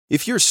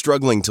If you're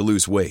struggling to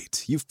lose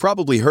weight, you've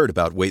probably heard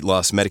about weight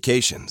loss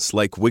medications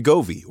like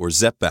Wegovy or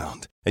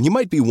Zepbound, and you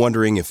might be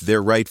wondering if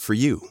they're right for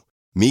you.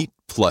 Meet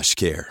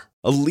PlushCare,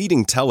 a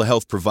leading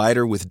telehealth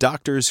provider with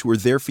doctors who are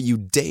there for you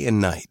day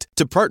and night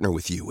to partner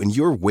with you in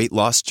your weight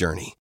loss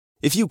journey.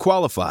 If you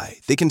qualify,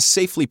 they can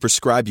safely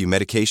prescribe you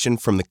medication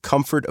from the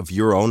comfort of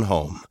your own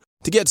home.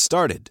 To get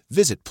started,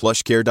 visit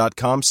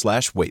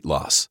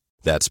plushcare.com/weightloss.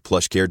 That's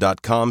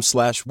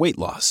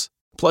plushcare.com/weightloss.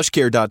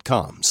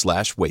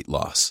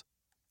 plushcare.com/weightloss.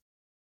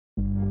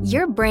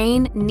 Your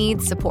brain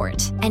needs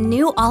support, and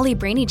new Ollie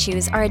Brainy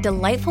Chews are a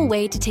delightful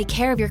way to take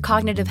care of your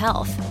cognitive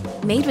health.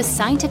 Made with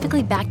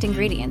scientifically backed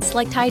ingredients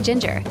like Thai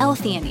ginger,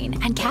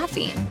 L-theanine, and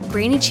caffeine,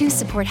 Brainy Chews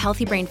support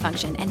healthy brain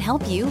function and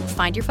help you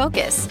find your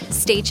focus,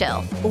 stay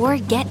chill, or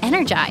get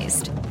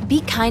energized.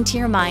 Be kind to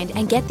your mind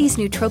and get these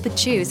nootropic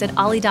chews at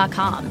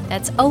ollie.com.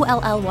 That's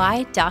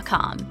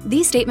OLLY.com.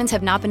 These statements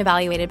have not been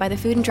evaluated by the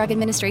Food and Drug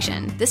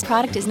Administration. This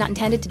product is not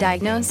intended to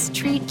diagnose,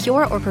 treat,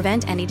 cure, or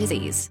prevent any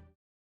disease.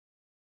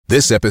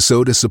 This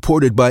episode is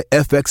supported by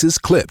FX's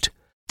Clipped,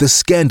 the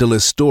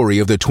scandalous story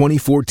of the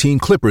 2014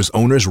 Clippers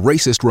owner's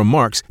racist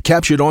remarks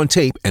captured on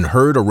tape and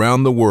heard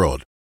around the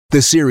world.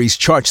 The series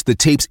charts the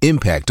tape's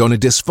impact on a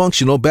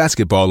dysfunctional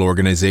basketball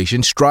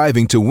organization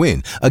striving to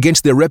win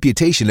against their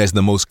reputation as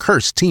the most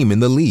cursed team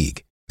in the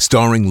league.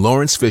 Starring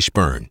Lawrence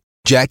Fishburne,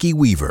 Jackie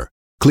Weaver,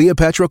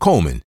 Cleopatra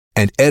Coleman,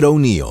 and Ed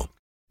O'Neill.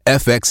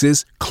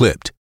 FX's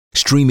Clipped,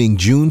 streaming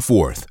June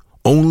 4th,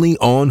 only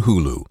on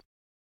Hulu.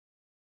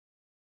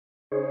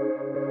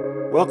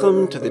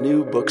 Welcome to the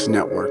New Books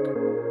Network.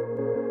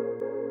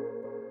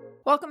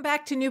 Welcome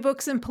back to New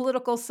Books in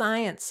Political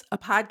Science, a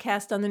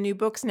podcast on the New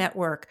Books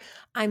Network.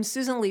 I'm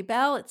Susan Lee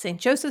Bell at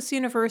St. Joseph's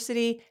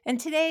University, and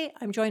today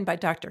I'm joined by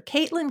Dr.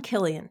 Caitlin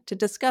Killian to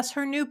discuss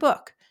her new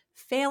book,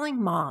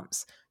 Failing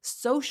Moms: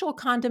 Social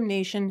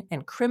Condemnation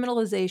and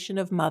Criminalization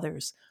of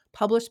Mothers,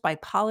 published by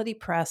Polity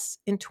Press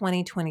in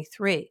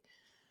 2023.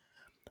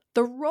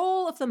 The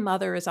role of the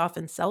mother is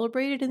often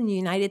celebrated in the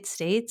United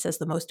States as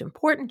the most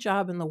important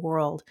job in the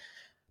world.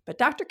 But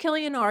Dr.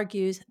 Killian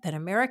argues that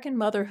American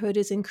motherhood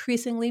is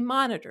increasingly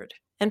monitored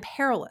and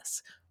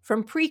perilous.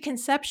 From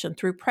preconception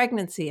through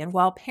pregnancy and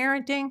while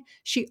parenting,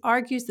 she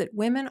argues that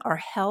women are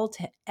held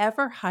to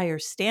ever higher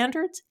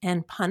standards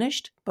and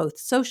punished, both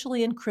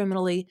socially and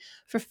criminally,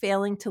 for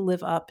failing to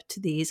live up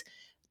to these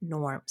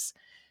norms.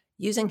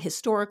 Using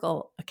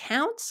historical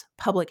accounts,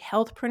 public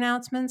health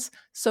pronouncements,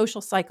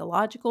 social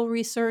psychological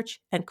research,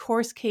 and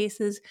course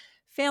cases,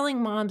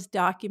 Failing Moms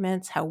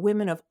documents how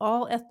women of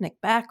all ethnic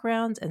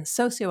backgrounds and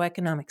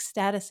socioeconomic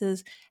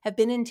statuses have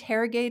been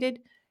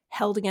interrogated,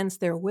 held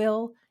against their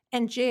will,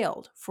 and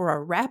jailed for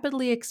a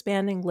rapidly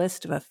expanding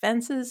list of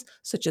offenses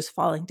such as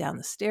falling down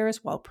the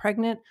stairs while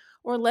pregnant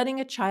or letting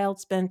a child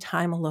spend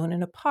time alone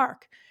in a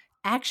park,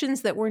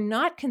 actions that were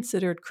not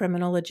considered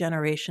criminal a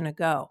generation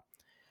ago.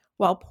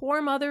 While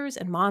poor mothers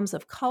and moms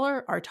of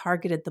color are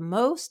targeted the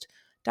most,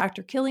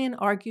 Dr. Killian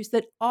argues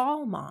that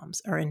all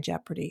moms are in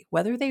jeopardy,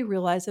 whether they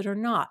realize it or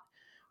not.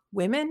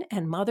 Women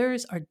and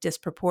mothers are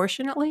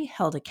disproportionately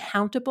held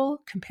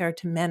accountable compared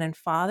to men and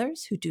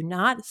fathers who do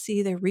not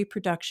see their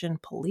reproduction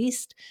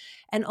policed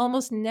and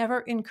almost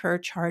never incur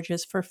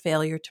charges for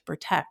failure to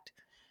protect.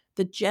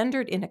 The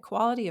gendered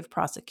inequality of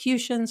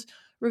prosecutions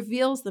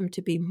reveals them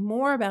to be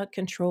more about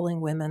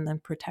controlling women than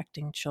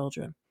protecting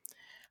children.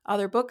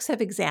 Other books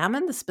have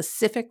examined the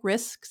specific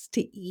risks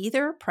to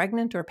either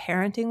pregnant or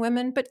parenting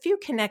women, but few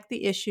connect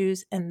the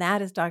issues, and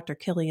that is Dr.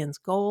 Killian's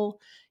goal.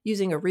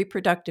 Using a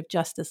reproductive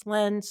justice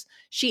lens,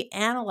 she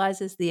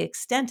analyzes the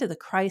extent of the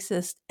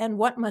crisis and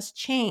what must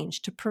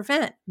change to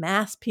prevent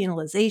mass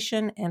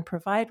penalization and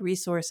provide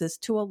resources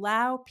to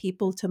allow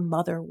people to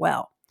mother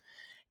well.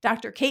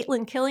 Dr.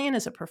 Caitlin Killian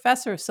is a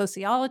professor of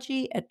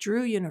sociology at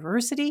Drew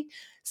University,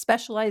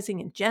 specializing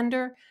in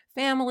gender,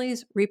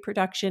 families,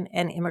 reproduction,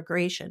 and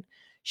immigration.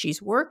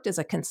 She's worked as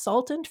a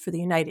consultant for the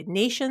United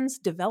Nations,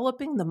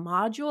 developing the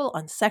module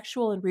on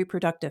sexual and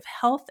reproductive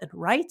health and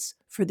rights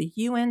for the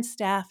UN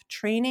staff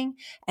training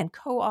and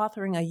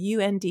co-authoring a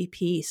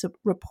UNDP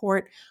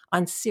report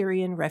on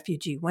Syrian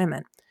refugee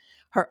women.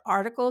 Her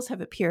articles have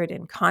appeared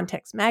in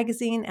Context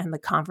Magazine and The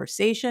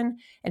Conversation,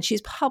 and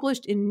she's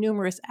published in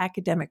numerous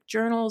academic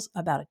journals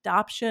about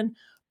adoption,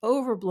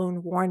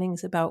 overblown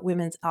warnings about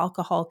women's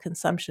alcohol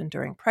consumption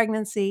during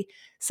pregnancy,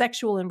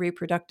 sexual and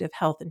reproductive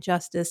health and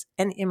justice,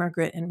 and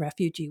immigrant and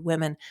refugee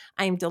women.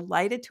 I am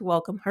delighted to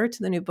welcome her to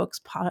the New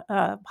Books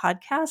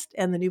podcast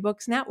and the New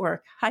Books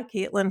Network. Hi,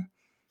 Caitlin.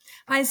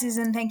 Hi,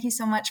 Susan. Thank you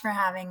so much for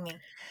having me.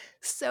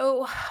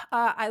 So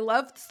I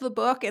loved the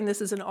book, and this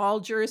is an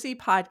all-Jersey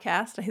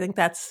podcast. I think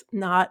that's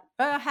not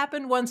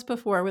happened once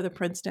before with a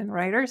Princeton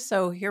writer.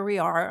 So here we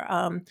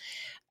are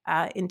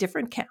in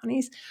different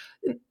counties.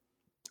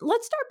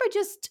 Let's start by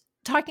just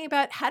talking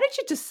about how did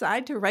you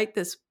decide to write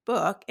this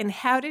book, and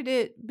how did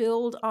it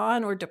build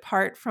on or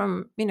depart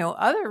from,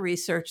 other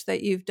research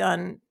that you've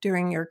done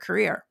during your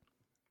career?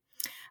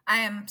 I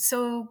am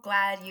so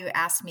glad you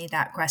asked me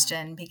that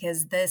question,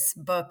 because this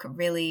book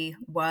really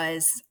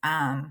was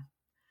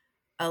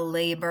a a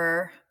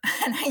labor,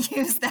 and I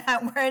use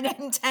that word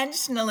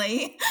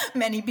intentionally.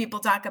 Many people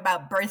talk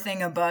about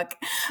birthing a book,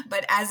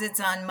 but as it's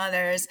on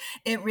mothers,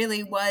 it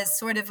really was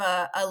sort of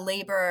a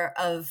labor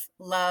of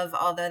love,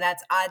 although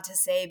that's odd to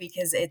say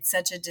because it's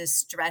such a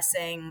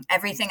distressing,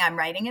 everything I'm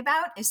writing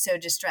about is so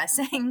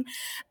distressing.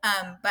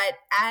 But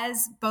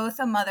as both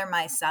a mother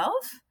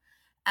myself,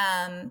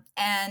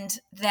 and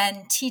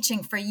then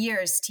teaching for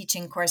years,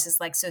 teaching courses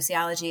like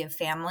sociology of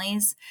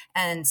families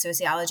and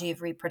sociology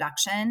of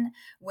reproduction,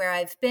 where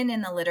I've been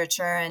in the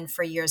literature and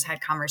for years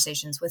had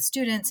conversations with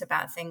students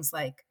about things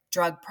like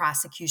drug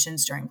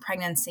prosecutions during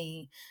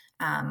pregnancy.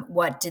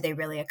 What do they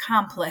really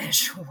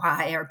accomplish?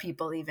 Why are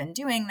people even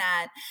doing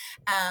that?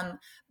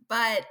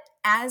 But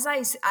as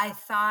I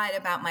thought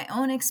about my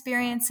own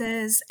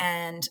experiences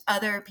and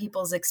other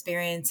people's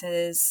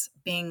experiences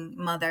being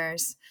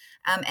mothers,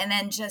 and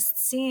then just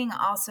seeing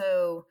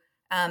also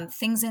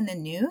things in the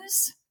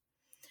news.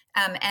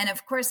 And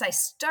of course, I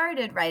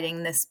started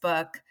writing this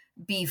book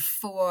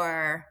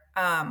before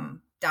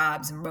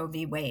Dobbs and Roe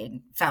v.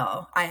 Wade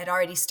fell. I had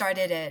already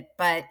started it,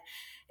 but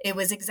it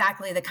was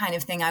exactly the kind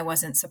of thing I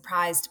wasn't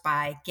surprised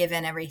by,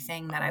 given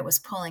everything that I was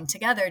pulling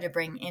together to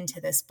bring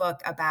into this book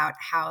about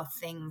how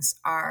things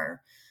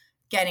are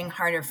getting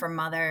harder for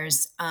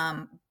mothers,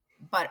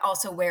 but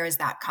also where is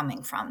that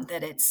coming from?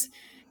 That it's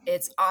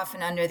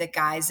often under the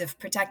guise of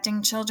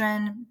protecting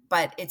children,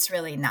 but it's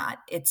really not.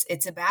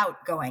 It's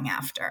about going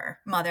after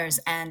mothers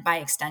and by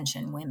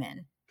extension,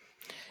 women.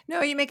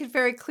 No, you make it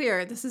very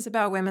clear. This is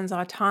about women's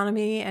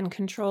autonomy and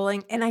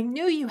controlling. And I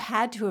knew you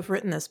had to have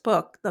written this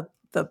book, the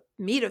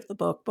meat of the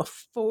book,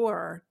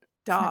 before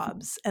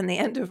Dobbs and the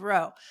end of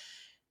Roe.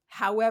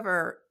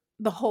 However,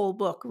 the whole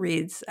book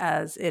reads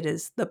as it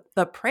is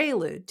the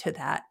prelude to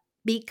that,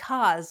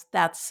 because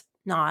that's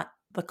not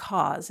the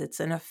cause. It's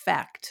an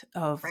effect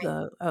of Right.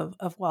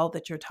 of all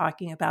that you're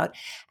talking about.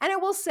 And I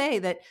will say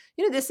that,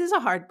 this is a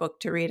hard book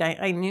to read.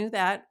 I knew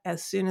that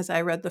as soon as I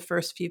read the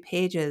first few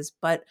pages,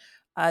 but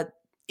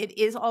it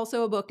is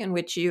also a book in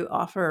which you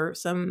offer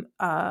some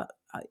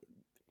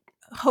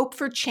hope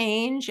for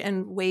change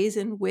and ways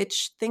in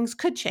which things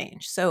could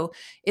change. So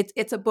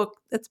it's a book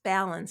that's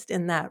balanced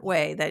in that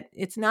way, that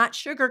it's not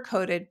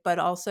sugar-coated, but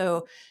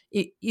also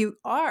you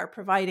are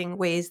providing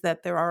ways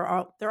that there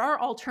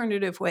are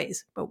alternative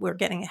ways, but we're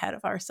getting ahead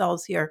of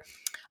ourselves here.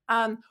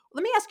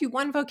 Let me ask you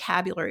one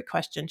vocabulary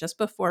question just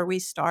before we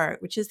start,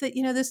 which is that,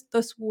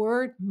 this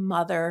word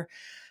mother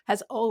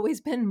has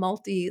always been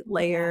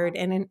multi-layered.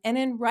 And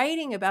in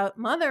writing about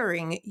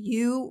mothering,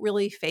 you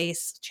really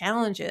face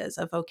challenges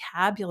of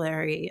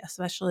vocabulary,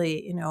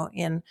 especially,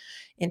 in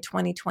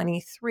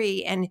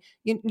 2023. And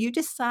you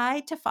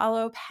decide to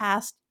follow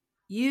past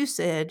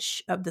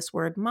usage of this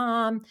word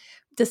mom,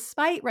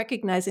 despite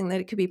recognizing that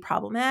it could be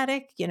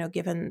problematic,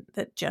 given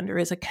that gender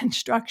is a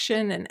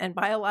construction and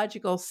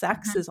biological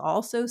sex is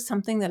also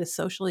something that is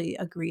socially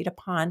agreed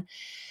upon.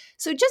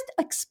 So just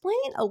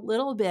explain a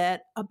little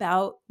bit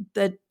about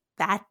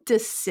that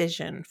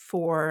decision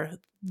for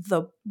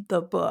the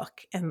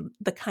book and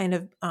the kind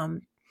of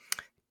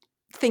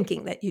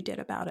thinking that you did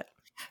about it.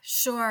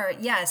 Sure.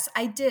 Yes,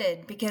 I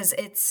did, because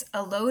it's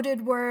a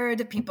loaded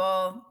word.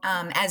 People,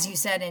 as you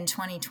said, in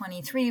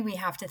 2023, we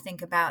have to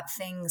think about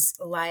things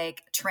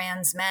like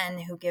trans men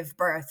who give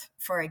birth,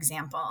 for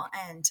example,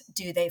 and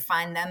do they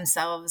find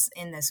themselves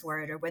in this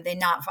word, or would they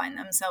not find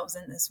themselves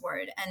in this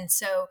word? And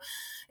so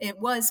it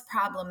was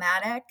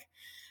problematic.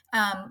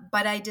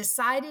 But I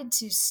decided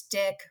to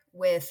stick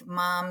with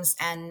moms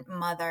and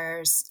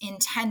mothers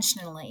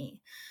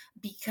intentionally,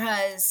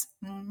 because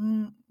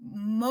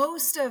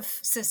most of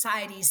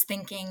society's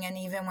thinking, and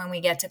even when we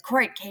get to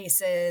court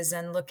cases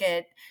and look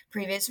at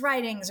previous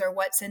writings or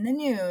what's in the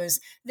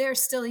news, they're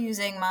still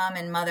using mom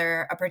and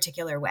mother a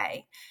particular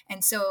way.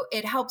 And so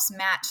it helps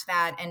match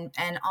that.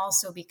 And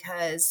also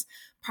because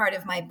part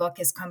of my book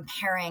is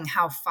comparing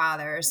how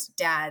fathers,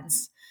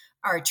 dads,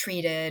 are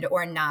treated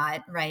or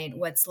not, right?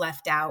 What's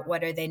left out?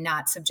 What are they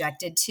not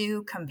subjected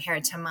to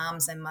compared to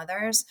moms and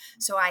mothers?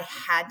 So I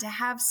had to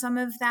have some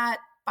of that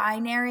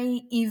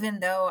binary, even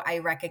though I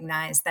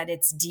recognize that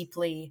it's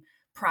deeply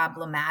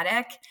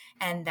problematic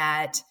and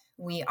that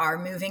we are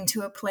moving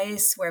to a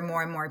place where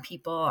more and more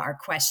people are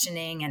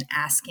questioning and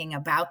asking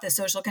about the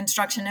social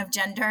construction of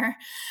gender,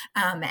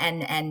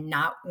 and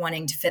not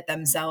wanting to fit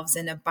themselves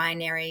in a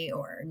binary,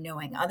 or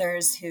knowing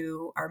others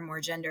who are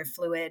more gender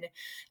fluid.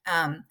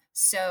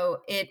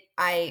 So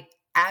I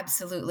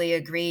absolutely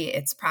agree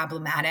it's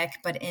problematic,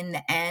 but in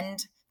the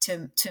end,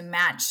 to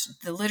match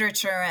the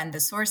literature and the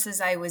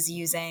sources I was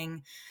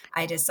using,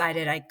 I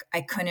decided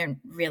I couldn't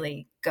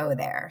really go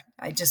there.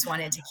 I just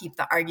wanted to keep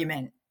the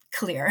argument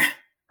clear.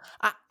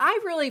 I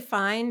really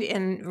find,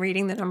 in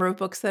reading the number of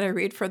books that I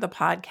read for the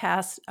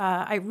podcast,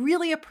 I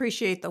really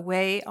appreciate the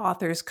way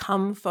authors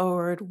come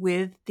forward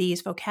with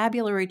these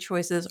vocabulary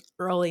choices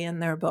early in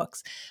their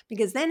books,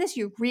 because then as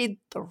you read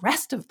the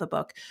rest of the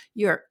book,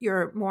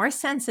 you're more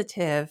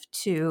sensitive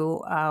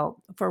to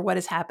for what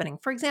is happening.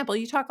 For example,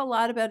 you talk a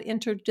lot about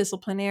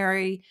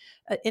interdisciplinarity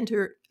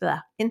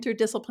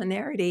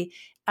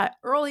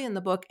early in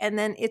the book, and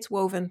then it's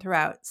woven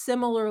throughout.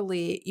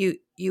 Similarly,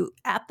 you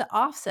at the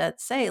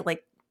offset say,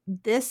 like,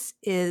 this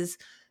is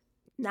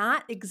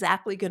not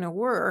exactly going to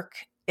work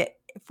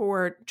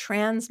for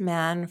trans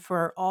men,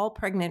 for all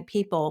pregnant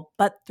people,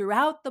 but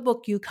throughout the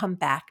book you come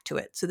back to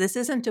it. So this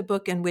isn't a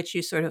book in which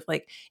you sort of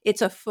like,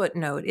 it's a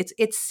footnote.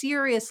 It's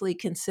seriously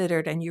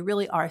considered, and you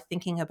really are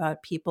thinking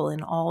about people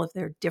in all of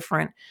their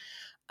different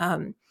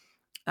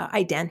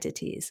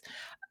identities.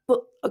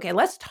 Well, okay,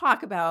 let's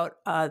talk about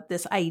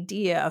this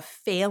idea of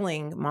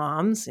failing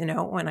moms.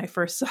 When I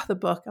first saw the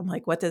book, I'm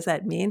like, what does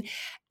that mean?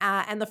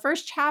 And the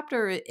first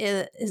chapter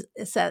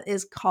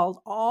is called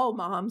 "All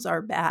Moms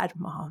Are Bad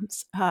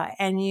Moms,"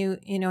 and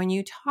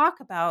you talk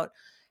about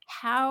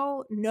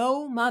how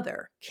no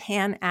mother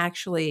can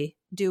actually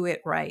do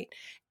it right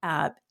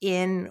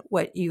in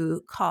what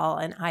you call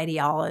an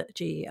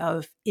ideology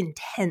of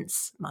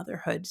intense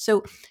motherhood.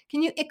 So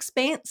can you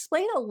explain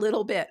a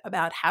little bit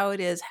about how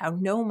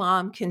no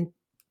mom can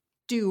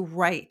do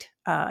right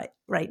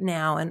right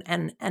now,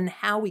 and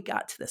how we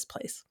got to this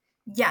place?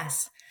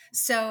 Yes.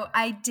 So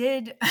I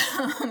did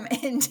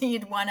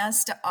indeed want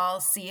us to all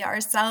see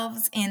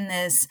ourselves in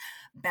this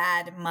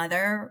bad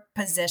mother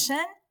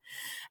position.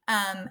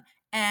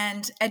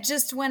 And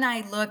just when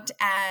I looked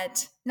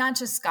at not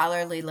just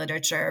scholarly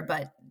literature,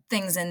 but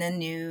things in the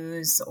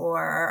news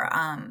or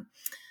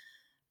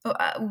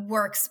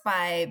works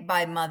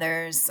by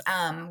mothers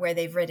where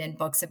they've written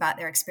books about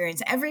their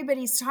experience.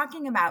 Everybody's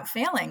talking about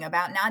failing,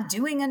 about not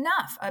doing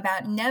enough,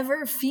 about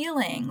never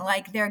feeling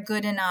like they're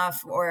good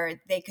enough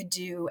or they could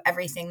do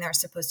everything they're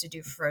supposed to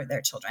do for their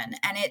children.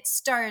 And it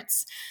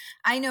starts,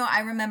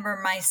 I remember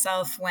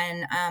myself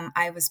when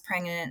I was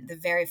pregnant the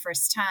very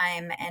first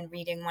time and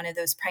reading one of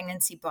those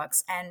pregnancy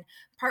books. And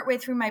partway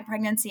through my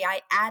pregnancy,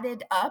 I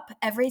added up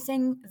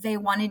everything they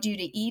wanted you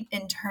to eat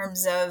in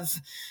terms of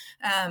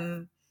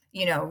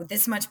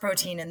this much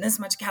protein and this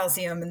much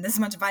calcium and this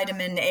much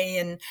vitamin A.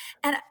 And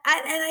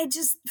I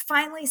just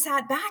finally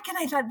sat back and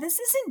I thought, this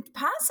isn't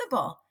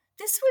possible.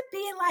 This would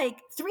be like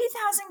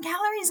 3,000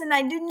 calories and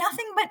I do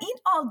nothing but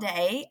eat all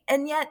day.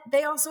 And yet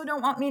they also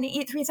don't want me to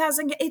eat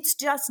 3,000. It's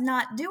just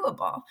not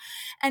doable.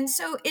 And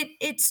so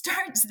it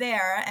starts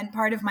there. And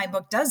part of my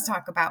book does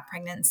talk about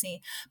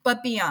pregnancy,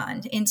 but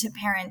beyond into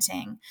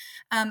parenting.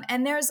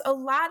 And there's a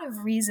lot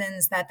of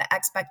reasons that the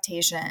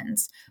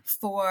expectations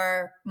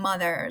for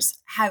mothers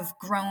have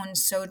grown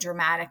so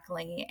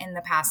dramatically in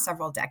the past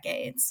several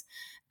decades.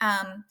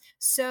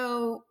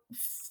 So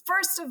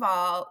first of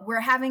all, we're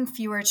having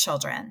fewer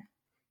children.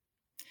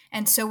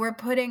 And so we're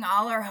putting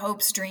all our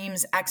hopes,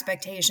 dreams,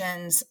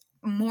 expectations,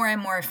 more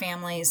and more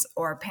families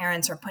or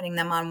parents are putting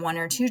them on 1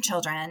 or 2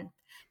 children,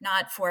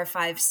 not 4,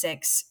 5,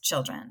 6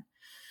 children.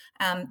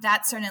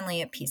 That's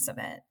certainly a piece of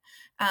it.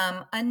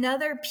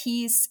 Another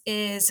piece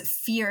is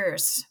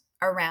fears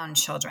around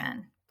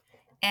children.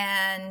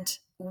 And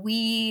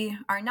we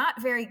are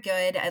not very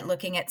good at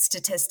looking at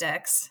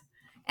statistics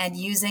and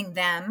using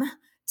them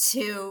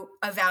to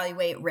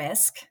evaluate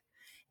risk.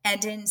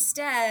 And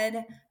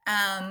instead,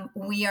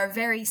 we are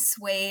very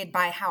swayed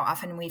by how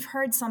often we've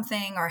heard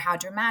something or how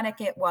dramatic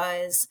it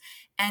was.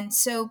 And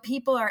so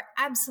people are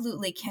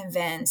absolutely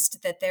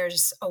convinced that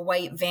there's a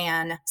white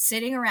van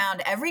sitting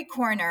around every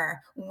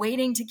corner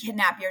waiting to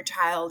kidnap your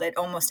child at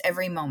almost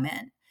every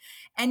moment.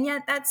 And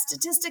yet that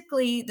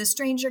statistically, the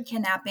stranger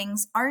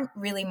kidnappings aren't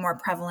really more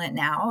prevalent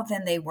now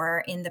than they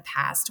were in the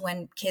past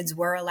when kids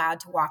were allowed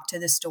to walk to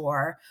the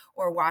store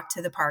or walk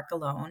to the park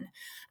alone.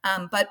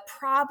 But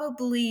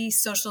probably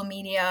social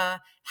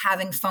media,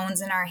 having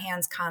phones in our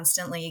hands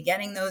constantly,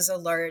 getting those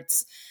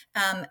alerts,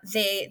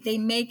 they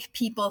make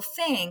people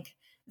think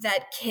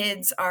that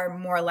kids are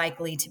more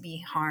likely to be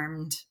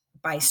harmed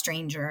by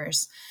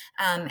strangers,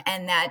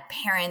 and that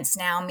parents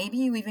now, maybe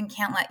you even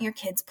can't let your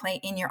kids play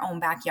in your own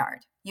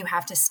backyard. You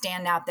have to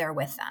stand out there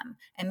with them.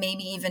 And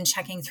maybe even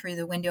checking through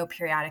the window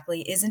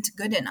periodically isn't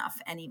good enough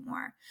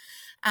anymore.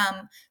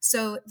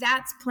 So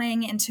that's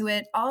playing into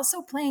it.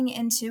 Also playing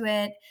into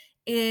it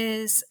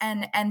is,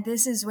 and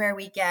this is where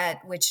we get,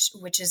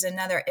 which is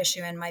another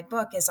issue in my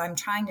book, is I'm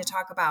trying to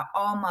talk about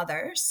all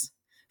mothers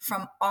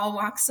from all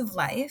walks of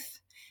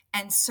life.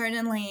 And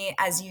certainly,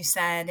 as you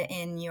said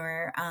in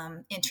your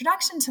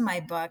introduction to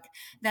my book,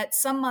 that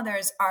some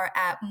mothers are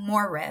at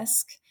more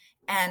risk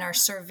and are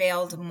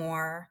surveilled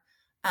more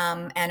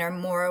and are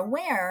more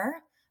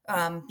aware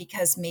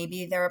because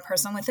maybe they're a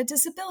person with a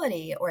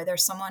disability, or they're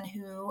someone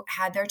who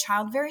had their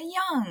child very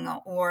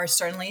young, or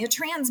certainly a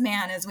trans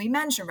man, as we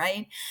mentioned,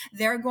 right?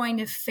 They're going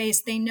to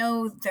face, they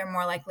know they're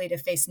more likely to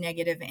face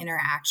negative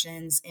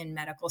interactions in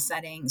medical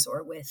settings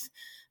or with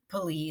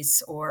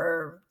police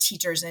or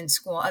teachers in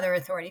school, other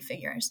authority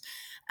figures.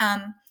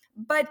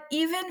 But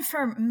even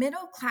for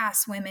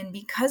middle-class women,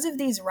 because of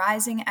these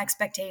rising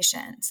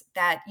expectations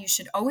that you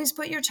should always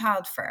put your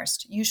child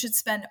first, you should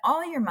spend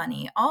all your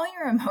money, all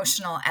your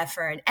emotional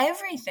effort,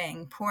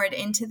 everything poured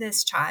into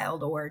this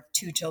child, or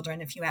 2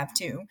 children if you have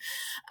 2,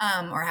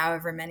 or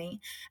however many,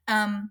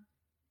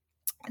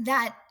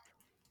 that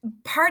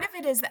part of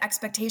it is the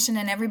expectation,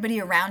 and everybody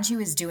around you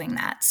is doing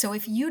that. So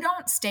if you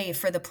don't stay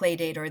for the play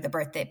date or the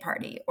birthday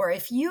party, or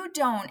if you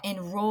don't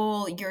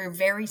enroll your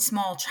very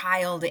small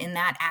child in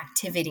that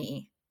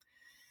activity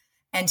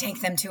and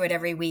take them to it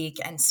every week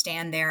and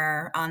stand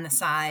there on the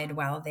side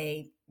while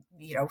they,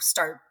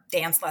 start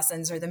dance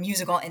lessons or the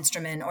musical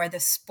instrument or the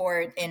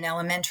sport in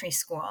elementary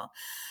school,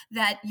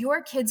 that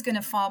your kid's going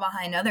to fall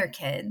behind other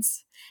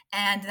kids.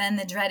 And then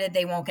the dreaded,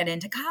 they won't get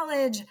into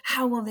college.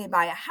 How will they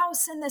buy a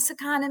house in this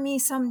economy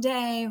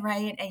someday,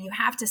 right? And you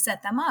have to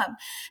set them up.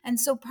 And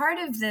so part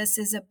of this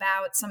is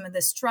about some of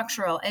the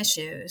structural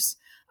issues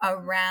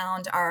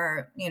around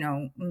our,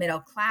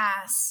 middle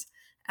class,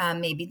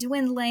 maybe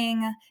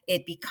dwindling,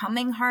 it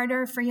becoming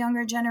harder for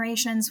younger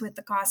generations with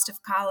the cost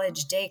of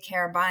college,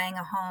 daycare, buying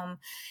a home.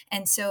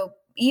 And so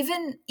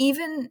even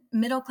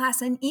middle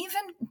class and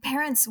even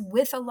parents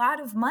with a lot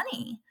of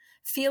money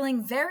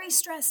feeling very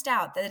stressed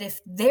out that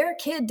if their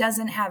kid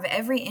doesn't have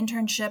every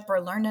internship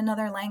or learn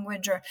another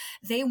language, or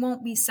they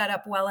won't be set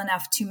up well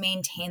enough to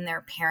maintain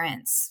their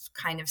parents'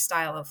 kind of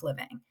style of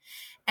living.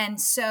 And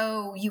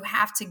so you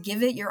have to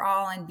give it your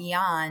all and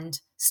beyond,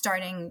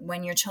 starting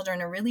when your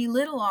children are really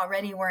little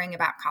already worrying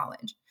about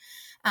college.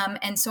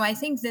 And so I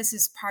think this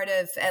is part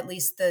of at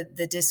least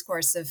the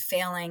discourse of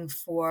failing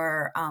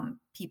for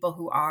people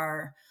who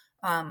are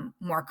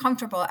more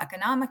comfortable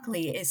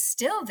economically, is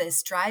still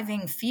this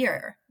driving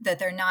fear that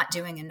they're not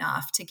doing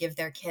enough to give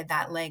their kid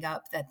that leg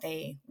up that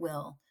they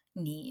will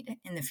need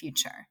in the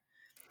future.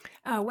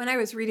 When I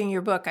was reading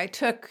your book, I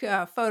took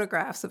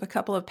photographs of a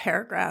couple of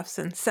paragraphs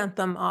and sent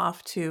them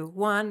off to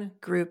one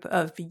group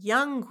of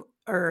younger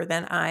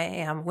than I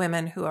am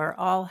women who are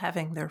all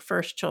having their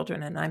first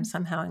children, and I'm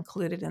somehow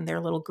included in their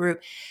little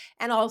group,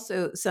 and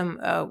also some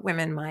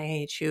women my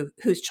age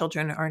whose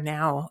children are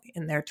now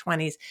in their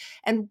 20s.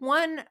 And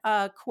one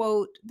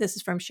quote, this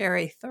is from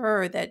Sherry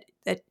Thur, that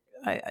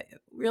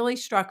really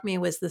struck me,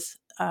 was this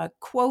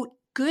quote: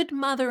 "Good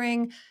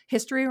mothering,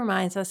 history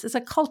reminds us, is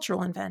a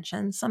cultural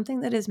invention,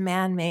 something that is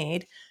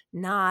man-made,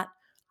 not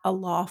a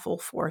lawful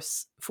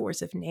force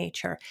of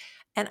nature."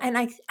 And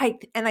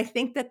I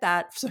think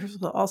that sort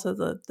of also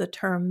the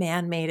term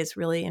man-made is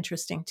really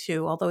interesting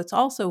too, although it's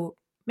also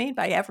made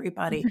by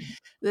everybody.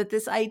 That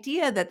this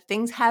idea that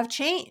things have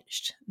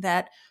changed,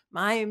 that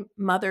my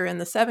mother in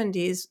the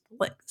 70s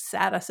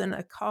sat us in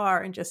a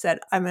car and just said,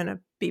 "I'm going to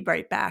be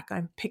right back.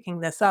 I'm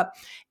picking this up."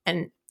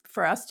 And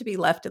for us to be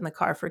left in the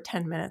car for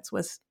 10 minutes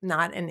was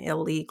not an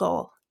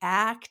illegal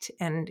act,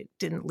 and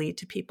didn't lead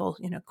to people,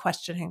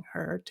 questioning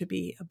her to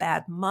be a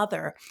bad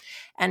mother.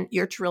 And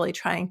you're really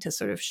trying to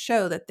sort of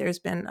show that there's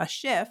been a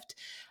shift.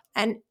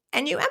 And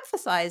you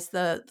emphasize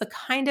the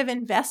kind of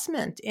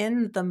investment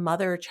in the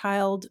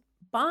mother-child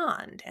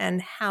bond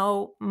and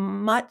how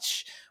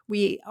much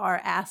we are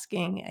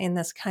asking in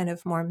this kind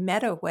of more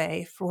meta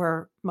way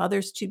for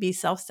mothers to be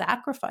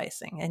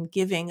self-sacrificing and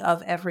giving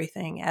of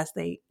everything as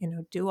they,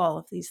 do all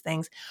of these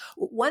things.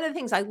 One of the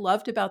things I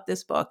loved about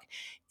this book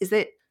is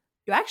that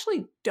you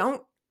actually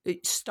don't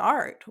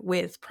start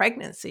with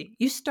pregnancy.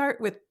 You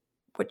start with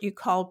what you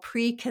call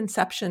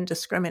preconception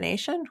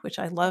discrimination, which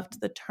I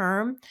loved the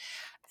term.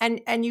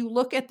 And you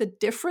look at the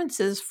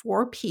differences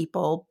for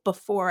people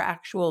before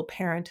actual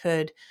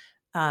parenthood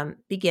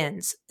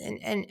begins.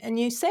 And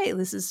you say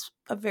this is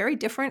a very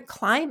different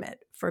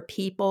climate for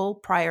people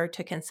prior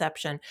to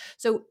conception.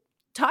 So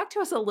talk to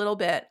us a little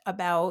bit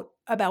about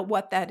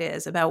what that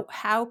is, about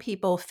how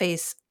people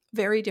face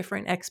very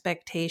different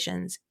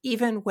expectations,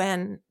 even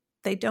when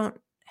they don't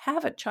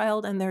have a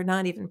child and they're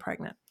not even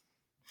pregnant.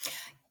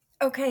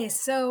 Okay,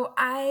 so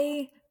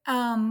I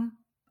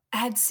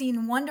had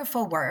seen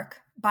wonderful work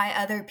by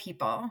other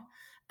people,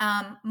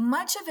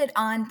 much of it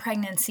on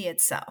pregnancy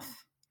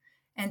itself.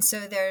 And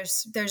so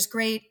there's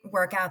great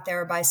work out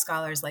there by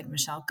scholars like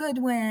Michelle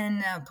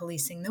Goodwin,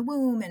 Policing the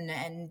Womb,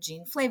 and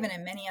Jean Flavin,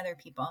 and many other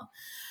people.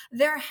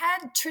 There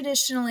had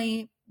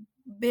traditionally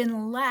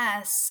been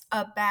less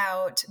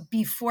about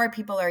before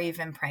people are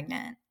even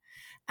pregnant.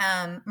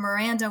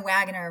 Miranda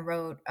Wagner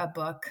wrote a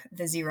book,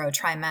 The Zero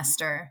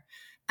Trimester.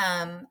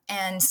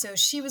 And so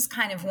she was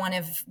kind of one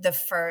of the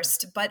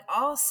first, but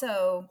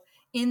also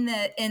in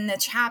the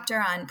chapter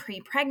on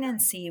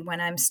pre-pregnancy, when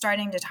I'm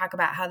starting to talk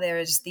about how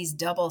there's these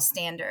double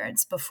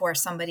standards before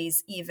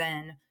somebody's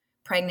even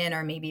pregnant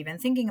or maybe even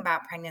thinking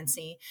about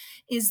pregnancy,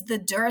 is the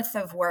dearth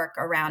of work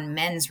around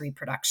men's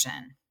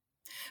reproduction,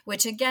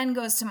 which again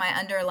goes to my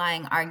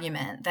underlying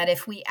argument that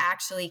if we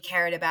actually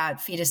cared about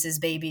fetuses,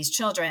 babies,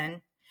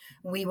 children,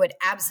 we would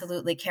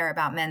absolutely care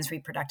about men's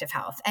reproductive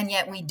health. And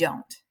yet we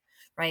don't.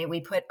 Right?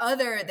 We put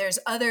there's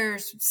other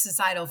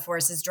societal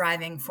forces,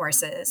 driving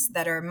forces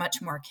that are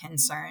much more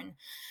concerned.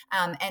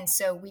 And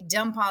so we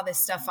dump all this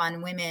stuff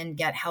on women: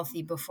 get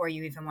healthy before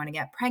you even want to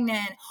get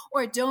pregnant,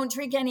 or don't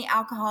drink any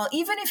alcohol,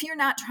 even if you're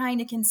not trying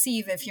to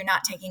conceive, if you're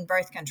not taking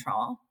birth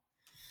control.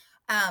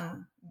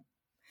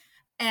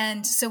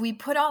 And so we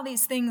put all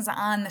these things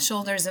on the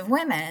shoulders of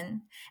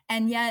women,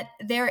 and yet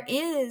there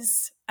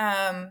is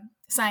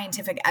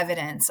scientific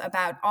evidence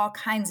about all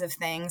kinds of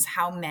things,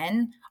 how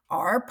men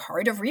are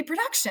part of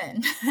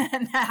reproduction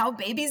and how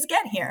babies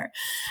get here.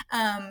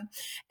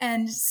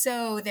 And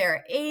so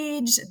their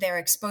age, their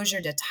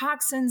exposure to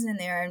toxins in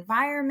their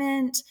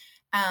environment.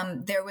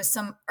 There was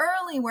some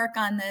early work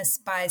on this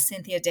by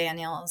Cynthia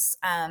Daniels,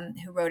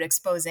 who wrote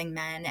Exposing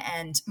Men.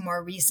 And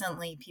more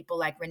recently, people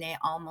like Renee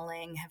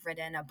Almeling have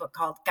written a book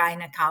called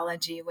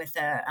Gynecology with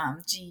a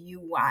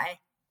GUY,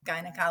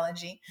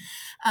 gynecology,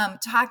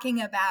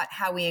 talking about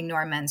how we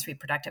ignore men's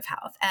reproductive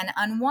health. And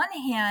on one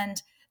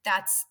hand,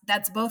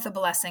 that's both a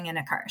blessing and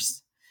a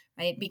curse,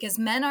 right? Because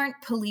men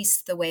aren't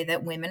policed the way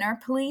that women are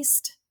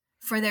policed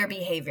for their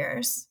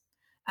behaviors,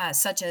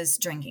 such as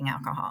drinking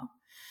alcohol.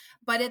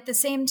 But at the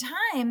same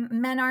time,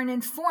 men aren't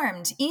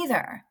informed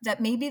either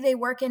that maybe they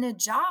work in a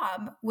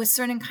job with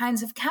certain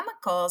kinds of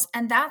chemicals,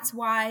 and that's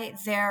why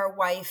their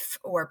wife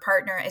or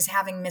partner is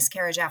having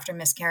miscarriage after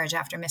miscarriage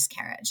after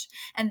miscarriage.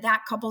 And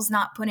that couple's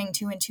not putting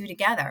two and two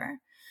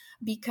together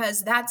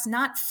because that's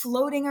not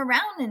floating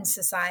around in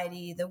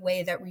society the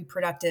way that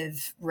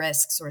reproductive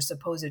risks or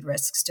supposed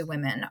risks to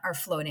women are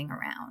floating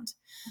around.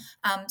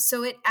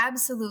 So it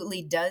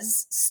absolutely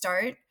does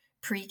start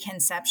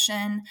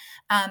preconception.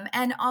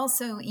 And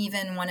also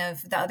even one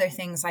of the other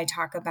things I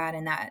talk about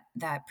in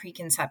that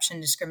preconception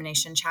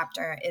discrimination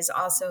chapter is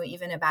also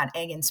even about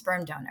egg and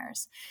sperm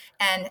donors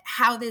and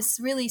how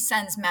this really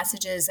sends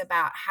messages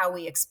about how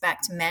we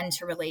expect men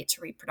to relate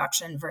to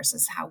reproduction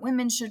versus how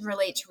women should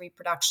relate to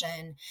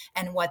reproduction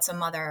and what's a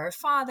mother or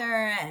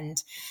father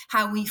and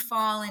how we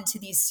fall into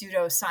these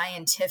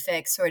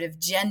pseudoscientific sort of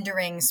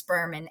gendering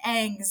sperm and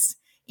eggs,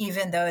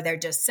 even though they're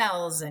just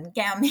cells and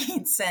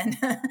gametes and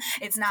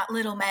it's not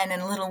little men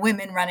and little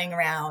women running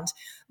around,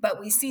 but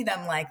we see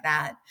them like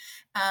that.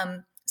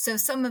 So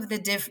some of the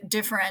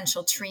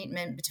differential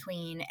treatment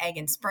between egg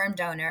and sperm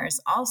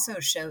donors also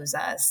shows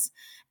us.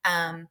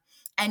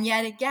 And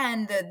yet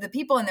again, the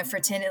people in the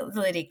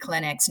fertility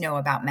clinics know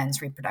about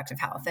men's reproductive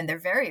health, and they're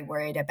very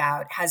worried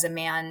about, has a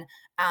man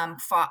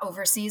fought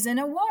overseas in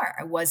a war?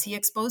 Was he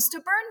exposed to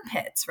burn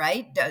pits,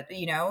 right?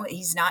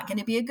 He's not going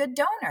to be a good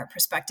donor.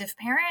 Prospective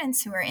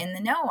parents who are in the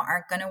know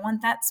aren't going to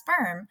want that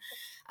sperm.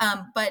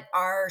 But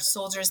are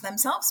soldiers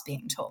themselves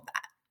being told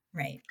that,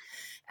 right?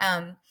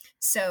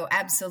 So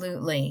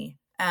absolutely.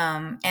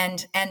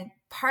 And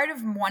part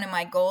of one of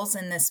my goals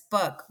in this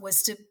book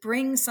was to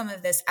bring some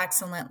of this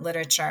excellent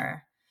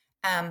literature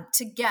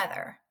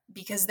together,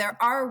 because there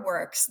are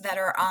works that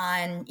are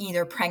on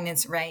either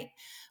pregnancy, right,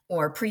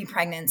 or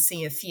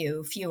pre-pregnancy,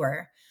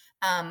 fewer.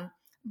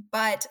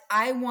 But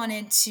I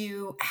wanted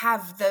to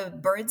have the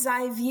bird's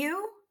eye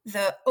view,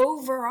 the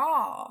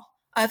overall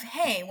of,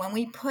 hey, when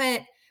we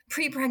put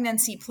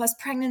pre-pregnancy plus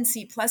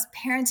pregnancy plus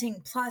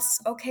parenting plus,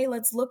 okay,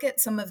 let's look at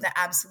some of the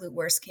absolute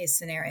worst case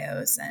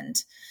scenarios.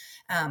 And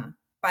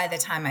by the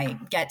time I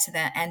get to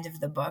the end of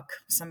the book,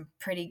 some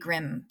pretty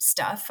grim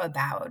stuff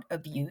about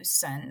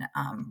abuse and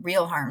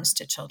real harms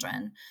to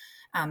children,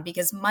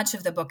 because much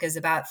of the book is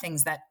about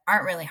things that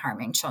aren't really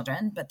harming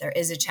children, but there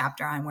is a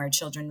chapter on where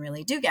children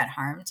really do get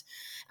harmed.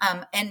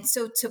 And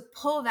so to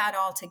pull that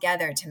all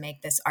together to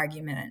make this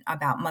argument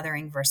about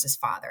mothering versus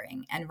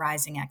fathering and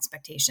rising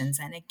expectations,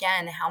 and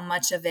again, how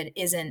much of it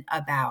isn't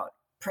about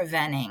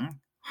preventing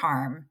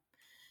harm,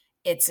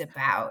 it's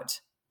about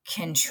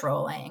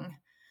controlling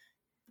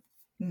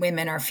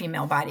women or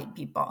female-bodied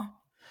people.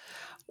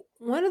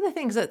 One of the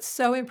things that's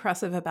so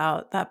impressive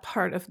about that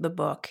part of the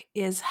book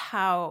is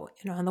how,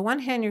 on the one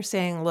hand, you're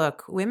saying,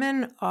 look,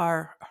 women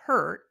are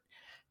hurt,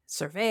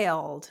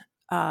 surveilled,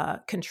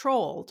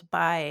 controlled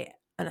by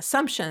an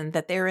assumption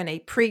that they're in a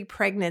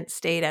pre-pregnant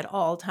state at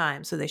all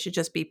times, so they should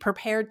just be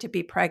prepared to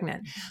be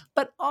pregnant.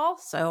 But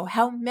also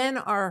how men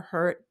are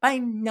hurt by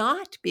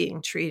not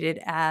being treated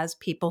as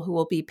people who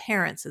will be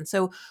parents. And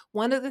so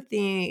one of the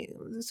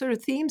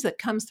themes that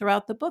comes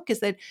throughout the book is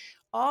that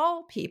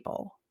all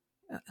people,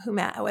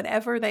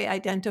 whatever they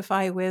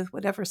identify with,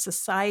 whatever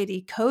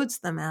society codes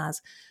them as,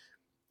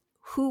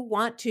 who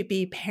want to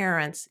be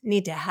parents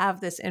need to have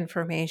this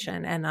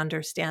information and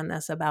understand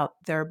this about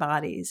their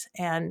bodies.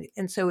 And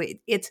so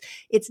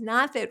it's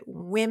not that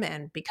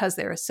women, because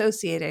they're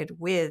associated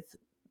with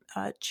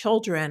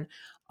children,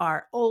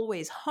 are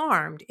always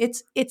harmed.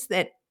 It's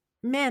that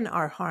men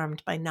are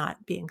harmed by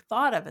not being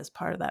thought of as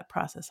part of that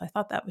process. I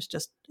thought that was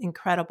just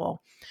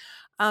incredible.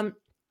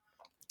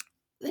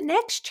 The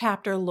next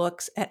chapter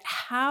looks at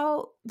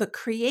how the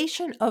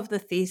creation of the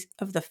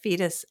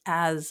fetus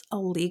as a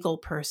legal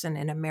person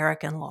in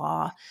American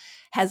law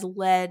has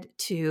led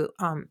to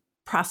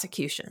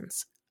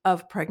prosecutions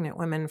of pregnant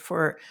women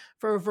for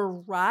a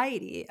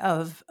variety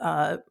of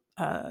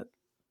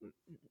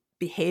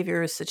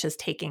behaviors, such as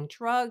taking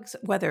drugs,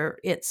 whether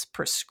it's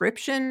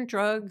prescription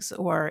drugs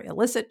or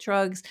illicit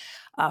drugs,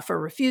 for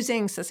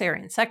refusing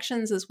cesarean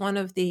sections is one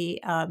of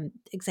the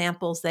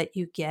examples that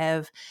you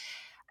give.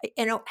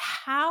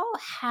 How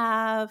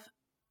have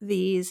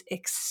these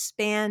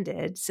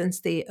expanded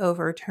since the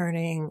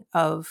overturning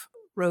of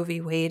Roe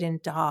v. Wade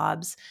and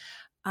Dobbs?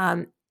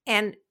 And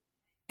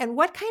And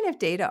what kind of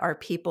data are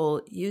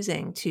people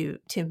using to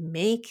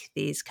make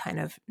these kind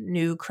of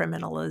new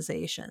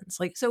criminalizations?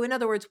 Like, so in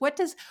other words, what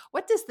does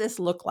this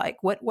look like?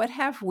 What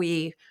have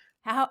we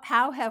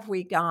how have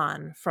we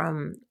gone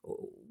from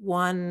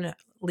one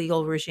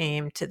legal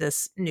regime to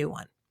this new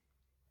one?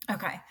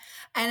 Okay.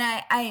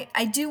 And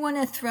I do want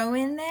to throw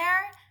in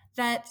there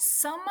that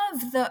some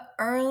of the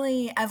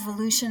early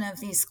evolution of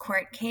these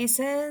court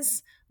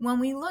cases, when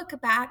we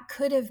look back,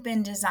 could have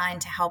been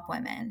designed to help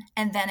women,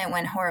 and then it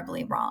went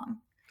horribly wrong.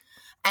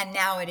 And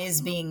now it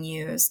is being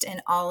used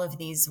in all of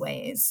these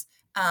ways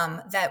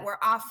that were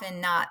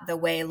often not the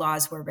way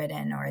laws were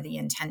written or the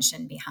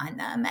intention behind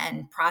them.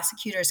 And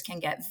prosecutors can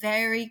get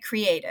very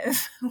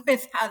creative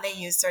with how they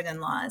use certain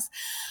laws.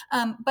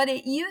 But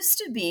it used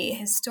to be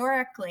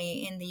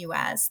historically in the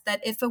US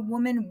that if a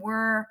woman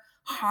were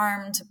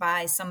harmed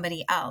by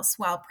somebody else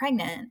while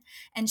pregnant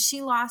and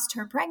she lost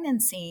her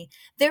pregnancy,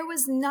 there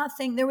was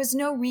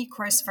no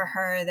recourse for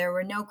her. There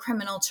were no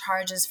criminal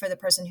charges for the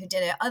person who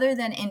did it other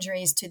than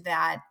injuries to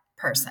that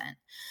person.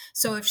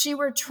 So if she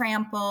were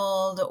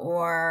trampled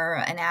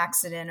or an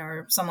accident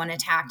or someone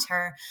attacked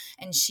her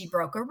and she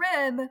broke a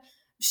rib,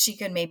 she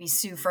could maybe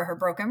sue for her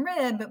broken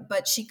rib,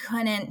 but she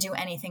couldn't do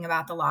anything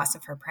about the loss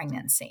of her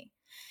pregnancy.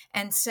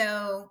 And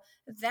so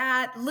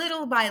that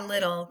little by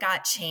little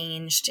got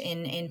changed,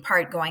 in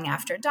part going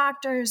after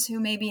doctors who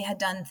maybe had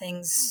done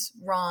things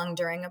wrong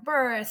during a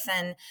birth.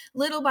 And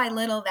little by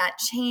little that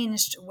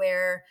changed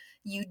where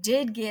you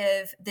did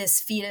give this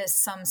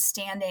fetus some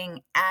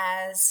standing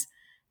as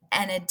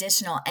an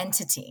additional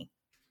entity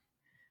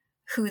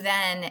who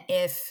then,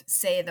 if,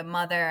 say, the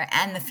mother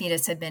and the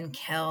fetus had been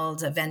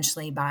killed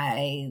eventually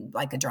by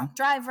like a drunk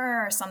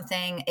driver or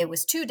something, it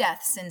was 2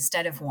 deaths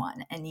instead of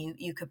 1. And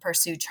you could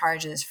pursue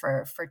charges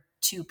for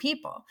 2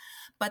 people.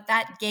 But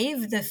that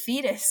gave the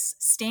fetus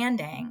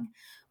standing,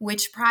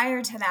 which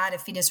prior to that, a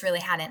fetus really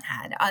hadn't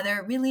had.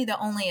 Really the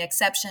only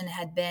exception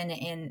had been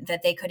in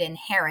that they could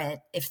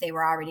inherit if they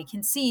were already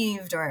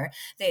conceived, or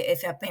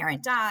if a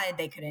parent died,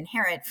 they could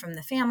inherit from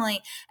the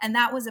family. And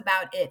that was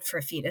about it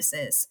for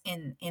fetuses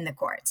in the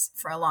courts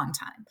for a long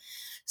time.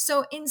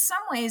 So in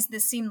some ways,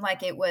 this seemed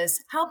like it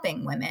was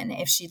helping women.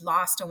 If she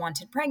lost a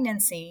wanted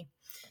pregnancy,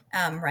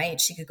 right,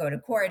 she could go to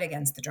court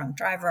against the drunk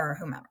driver or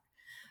whomever.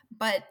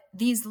 But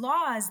these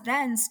laws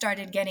then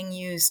started getting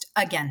used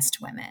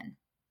against women.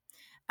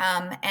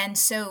 And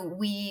so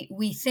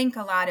we think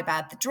a lot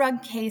about the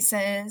drug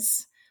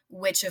cases,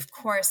 which, of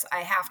course,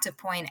 I have to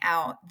point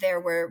out, there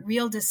were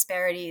real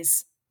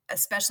disparities,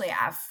 especially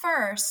at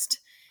first,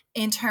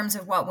 in terms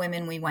of what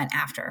women we went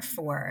after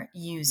for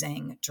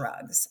using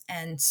drugs.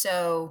 And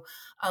so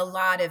a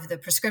lot of the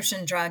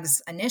prescription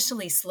drugs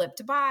initially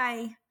slipped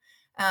by,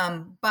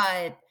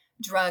 but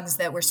drugs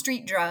that were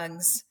street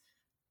drugs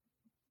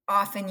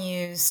often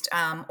used,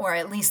 or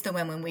at least the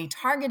women we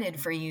targeted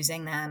for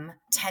using them,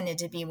 tended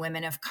to be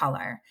women of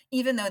color,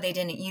 even though they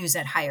didn't use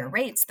at higher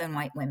rates than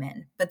white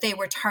women, but they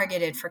were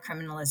targeted for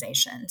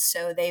criminalization.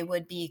 So they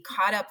would be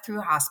caught up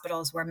through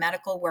hospitals where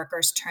medical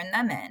workers turned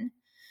them in.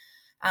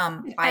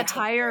 At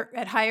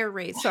higher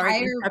rates. Sorry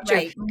to interrupt you.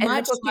 Right,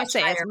 And the book you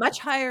say it's much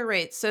higher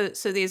rates.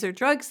 So these are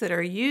drugs that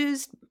are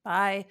used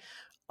by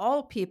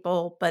all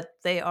people, but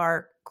they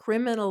are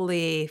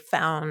criminally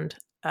found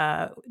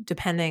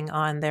depending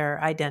on their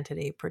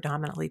identity,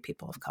 predominantly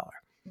people of color.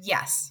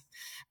 Yes.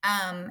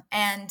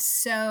 And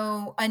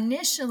so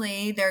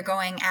initially they're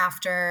going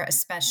after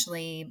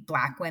especially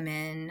Black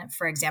women.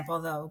 For example,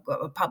 they'll go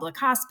to a public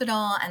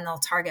hospital and they'll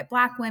target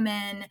Black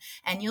women,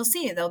 and you'll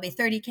see there'll be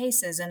 30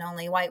 cases and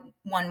only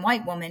one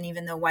white woman,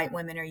 even though white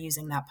women are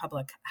using that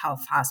public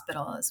health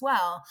hospital as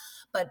well,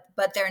 but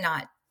they're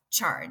not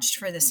charged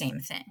for the same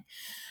thing.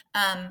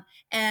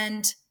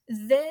 And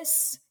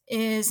this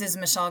is, as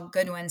Michelle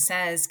Goodwin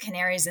says,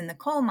 canaries in the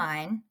coal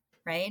mine,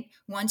 right?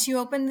 Once you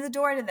open the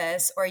door to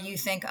this, or you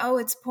think, oh,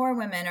 it's poor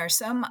women or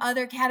some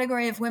other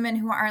category of women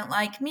who aren't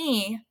like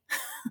me,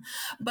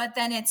 but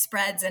then it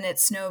spreads and it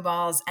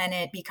snowballs and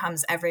it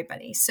becomes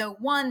everybody. So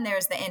one,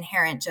 there's the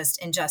inherent just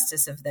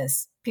injustice of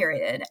this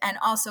period. And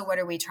also, what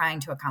are we trying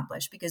to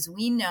accomplish? Because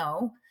we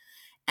know,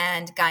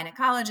 and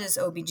gynecologists,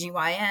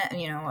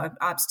 OBGYN,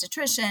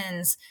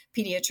 obstetricians,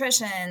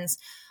 pediatricians,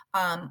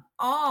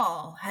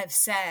 all have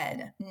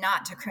said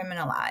not to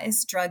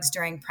criminalize drugs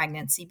during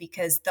pregnancy,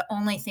 because the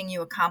only thing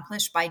you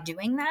accomplish by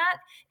doing that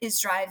is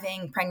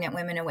driving pregnant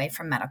women away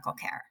from medical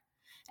care.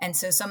 And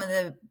so some of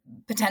the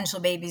potential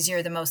babies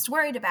you're the most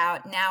worried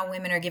about, now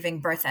women are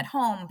giving birth at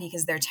home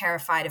because they're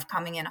terrified of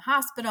coming in a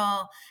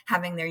hospital,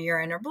 having their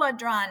urine or blood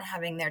drawn,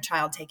 having their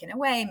child taken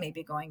away,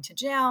 maybe going to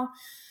jail.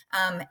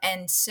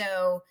 And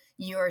so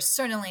you're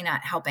certainly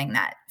not helping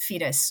that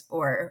fetus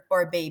or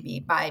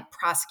baby by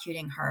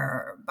prosecuting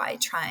her, by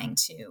trying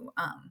to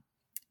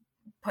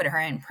put her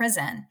in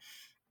prison.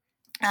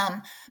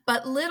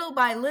 But little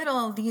by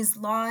little, these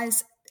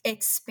laws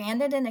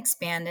expanded and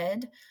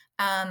expanded.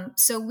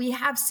 So we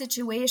have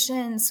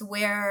situations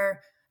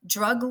where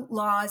drug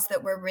laws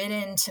that were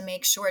written to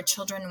make sure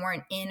children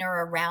weren't in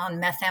or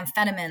around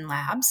methamphetamine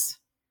labs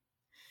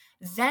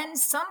then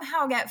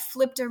somehow get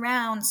flipped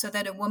around so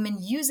that a woman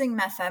using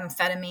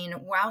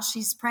methamphetamine while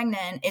she's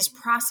pregnant is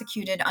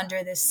prosecuted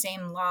under this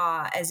same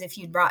law as if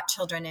you'd brought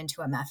children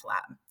into a meth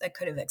lab that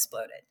could have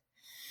exploded.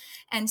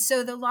 And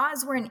so the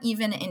laws weren't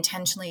even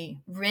intentionally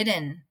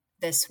written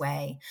this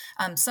way.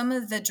 Some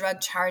of the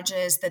drug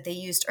charges that they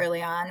used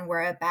early on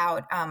were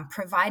about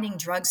providing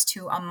drugs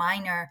to a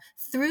minor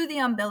through the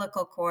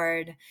umbilical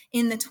cord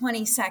in the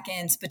 20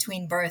 seconds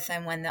between birth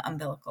and when the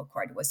umbilical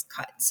cord was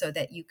cut, so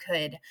that you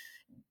could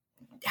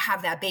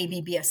have that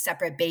baby be a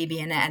separate baby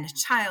and a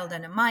child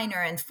and a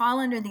minor and fall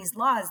under these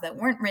laws that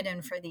weren't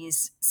written for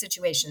these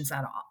situations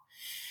at all.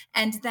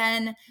 And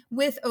then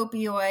with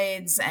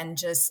opioids and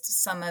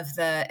just some of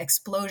the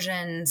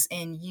explosions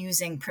in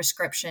using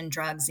prescription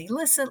drugs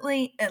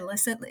illicitly,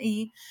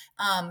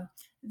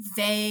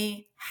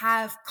 they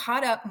have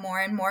caught up more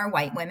and more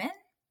white women,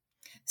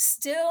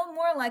 still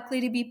more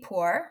likely to be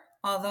poor,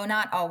 although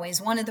not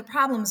always. One of the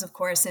problems, of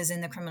course, is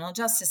in the criminal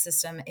justice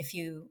system. If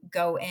you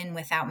go in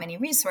without many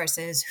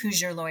resources, who's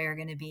your lawyer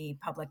going to be?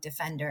 Public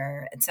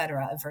defender, et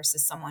cetera,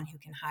 versus someone who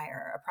can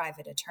hire a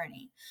private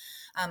attorney.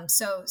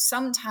 So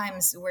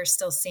sometimes we're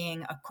still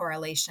seeing a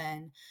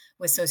correlation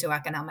with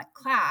socioeconomic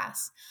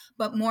class,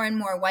 but more and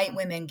more white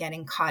women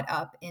getting caught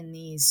up in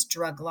these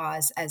drug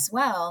laws as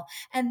well.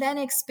 And then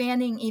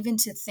expanding even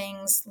to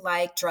things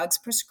like drugs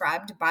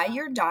prescribed by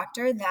your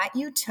doctor that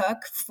you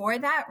took for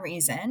that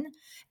reason,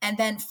 and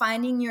then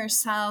finding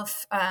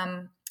yourself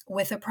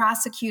with a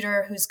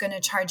prosecutor who's going to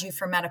charge you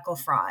for medical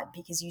fraud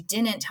because you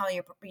didn't tell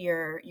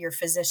your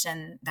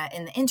physician that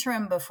in the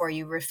interim before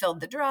you refilled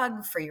the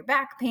drug for your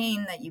back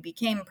pain that you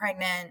became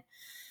pregnant.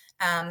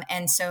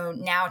 And so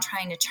now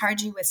trying to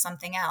charge you with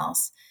something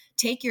else,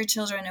 take your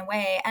children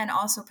away, and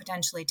also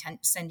potentially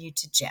send you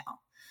to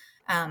jail.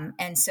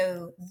 And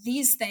so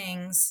these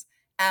things,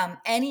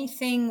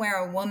 anything where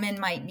a woman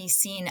might be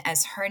seen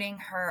as hurting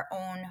her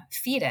own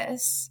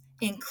fetus,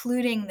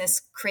 including this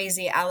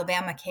crazy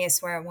Alabama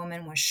case where a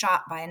woman was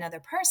shot by another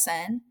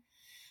person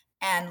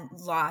and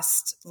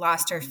lost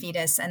her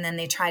fetus, and then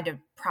they tried to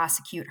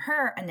prosecute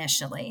her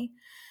initially.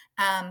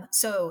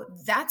 So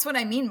that's what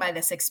I mean by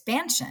this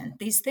expansion.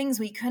 These things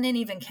we couldn't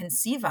even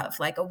conceive of,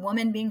 like a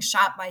woman being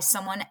shot by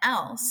someone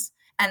else,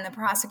 and the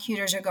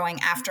prosecutors are going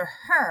after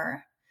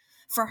her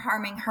for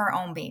harming her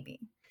own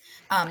baby.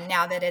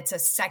 Now that it's a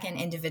second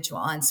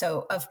individual. And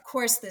so, of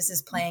course, this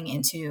is playing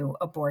into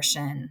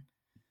abortion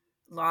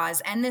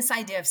laws and this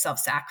idea of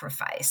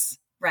self-sacrifice,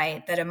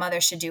 right? That a mother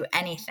should do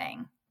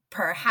anything,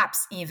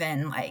 perhaps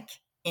even like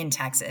in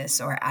Texas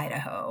or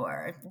Idaho,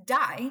 or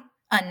die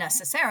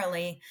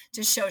unnecessarily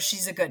to show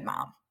she's a good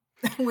mom,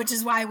 which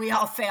is why we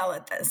all fail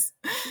at this.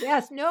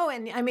 Yes, no.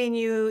 And I mean,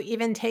 you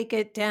even take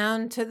it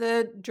down to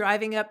the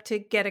driving up to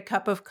get a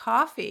cup of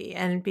coffee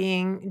and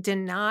being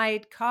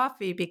denied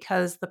coffee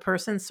because the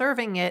person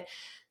serving it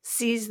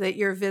sees that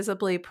you're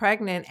visibly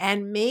pregnant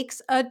and makes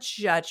a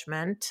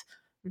judgment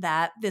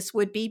that this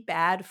would be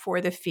bad for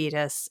the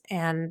fetus,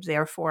 and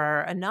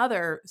therefore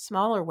another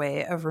smaller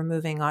way of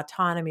removing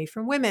autonomy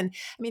from women.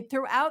 I mean,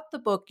 throughout the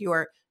book, you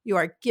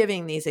are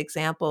giving these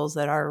examples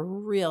that are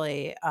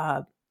really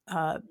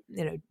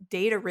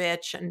data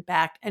rich and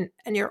backed, and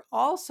you're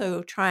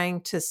also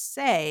trying to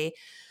say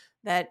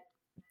that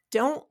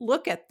don't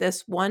look at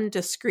this one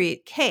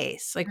discrete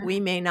case. Like,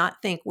 we may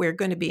not think we're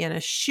going to be in a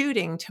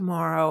shooting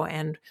tomorrow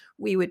and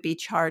we would be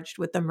charged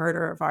with the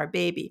murder of our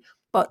baby.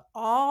 But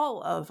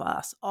all of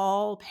us,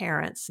 all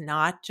parents,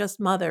 not just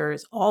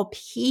mothers, all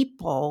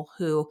people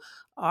who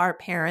are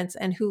parents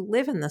and who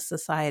live in this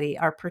society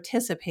are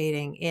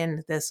participating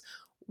in this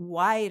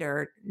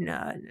wider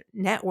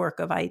network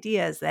of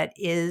ideas that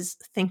is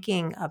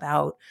thinking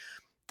about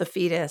the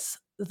fetus,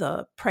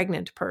 the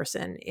pregnant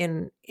person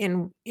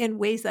in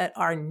ways that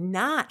are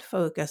not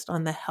focused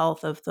on the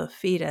health of the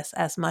fetus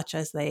as much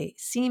as they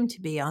seem to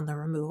be on the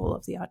removal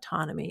of the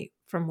autonomy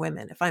from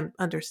women, if I'm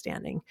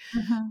understanding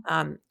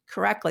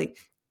correctly.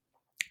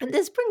 And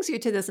this brings you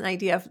to this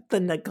idea of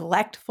the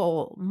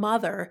neglectful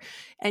mother.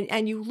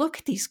 And you look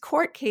at these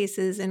court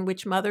cases in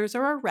which mothers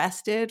are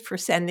arrested for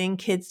sending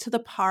kids to the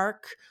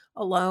park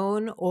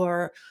alone,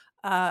 or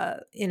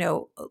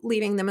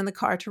leaving them in the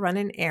car to run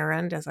an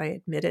errand, as I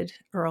admitted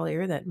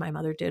earlier that my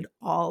mother did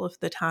all of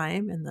the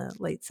time in the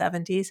late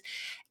 70s.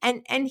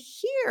 And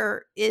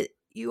here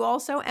you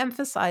also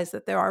emphasize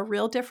that there are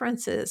real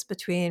differences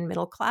between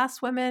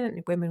middle-class women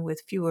and women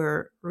with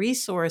fewer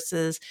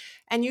resources.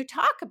 And you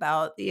talk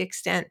about the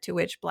extent to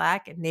which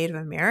Black and Native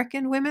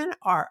American women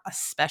are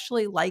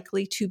especially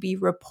likely to be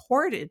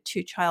reported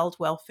to child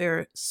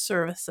welfare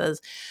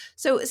services.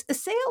 So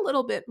say a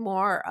little bit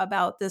more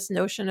about this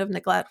notion of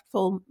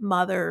neglectful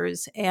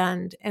mothers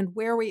and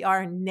where we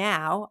are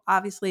now.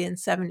 Obviously, in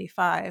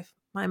 1975,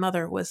 my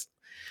mother was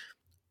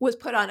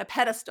put on a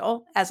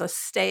pedestal as a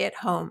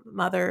stay-at-home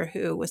mother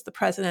who was the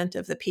president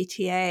of the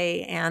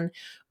PTA, and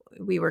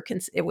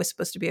it was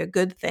supposed to be a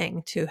good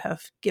thing to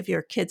give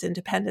your kids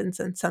independence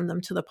and send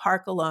them to the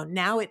park alone.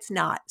 Now it's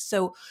not.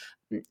 So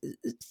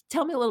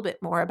tell me a little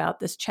bit more about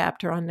this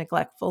chapter on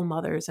neglectful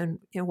mothers and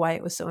why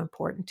it was so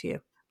important to you.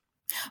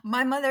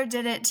 My mother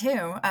did it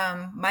too.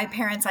 My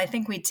parents, I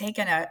think we'd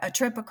taken a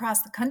trip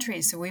across the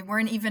country, so we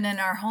weren't even in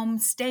our home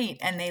state,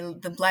 and they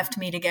left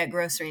me to get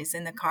groceries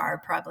in the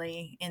car,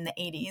 probably in the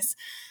 80s.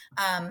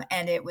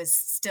 And it was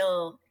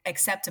still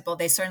acceptable.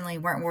 They certainly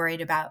weren't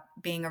worried about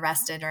being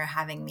arrested or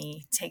having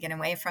me taken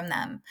away from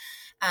them.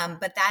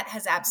 But that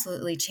has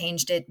absolutely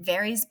changed. It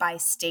varies by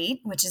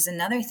state, which is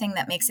another thing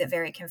that makes it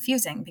very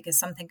confusing, because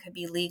something could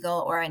be legal,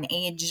 or an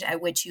age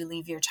at which you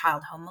leave your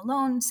child home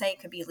alone, say, it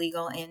could be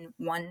legal in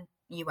one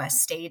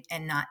US state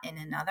and not in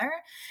another.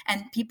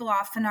 And people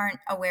often aren't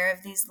aware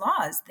of these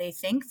laws. They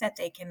think that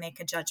they can make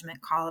a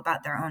judgment call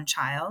about their own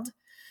child.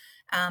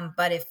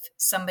 But if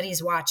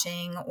somebody's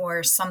watching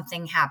or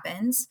something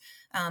happens,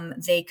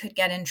 they could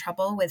get in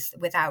trouble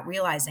without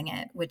realizing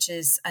it, which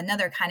is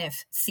another kind of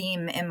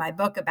theme in my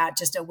book about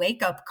just a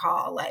wake-up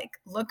call, like,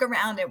 look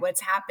around at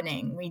what's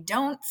happening. We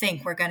don't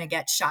think we're going to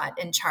get shot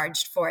and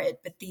charged for it,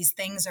 but these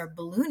things are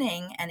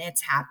ballooning, and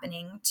it's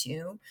happening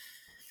to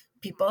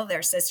people,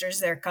 their sisters,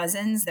 their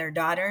cousins, their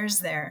daughters,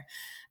 their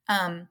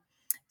and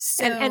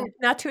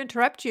not to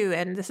interrupt you,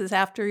 and this is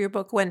after your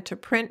book went to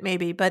print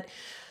maybe, but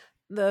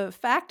the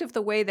fact of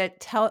the way that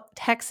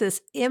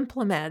Texas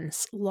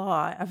implements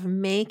law of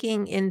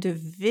making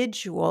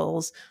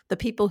individuals the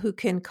people who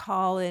can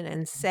call in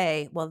and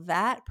say, well,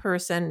 that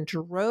person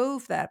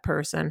drove that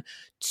person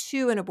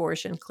to an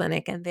abortion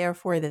clinic and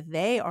therefore that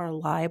they are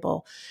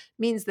liable,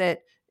 means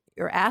that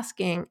you're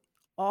asking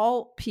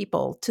all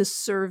people to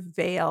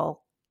surveil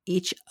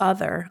each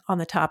other on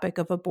the topic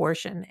of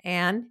abortion.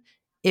 And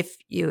if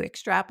you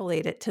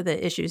extrapolate it to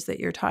the issues that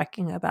you're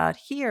talking about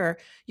here,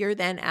 you're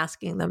then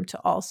asking them to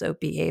also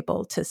be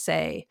able to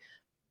say,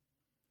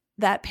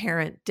 that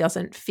parent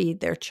doesn't feed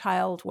their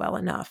child well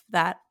enough.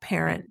 That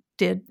parent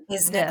is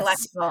this.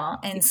 neglectful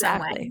in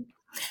Exactly. some way.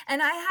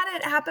 And I had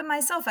it happen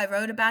myself. I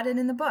wrote about it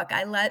in the book.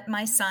 I let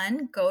my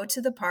son go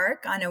to the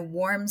park on a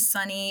warm,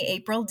 sunny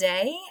April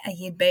day.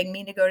 He'd begged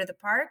me to go to the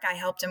park. I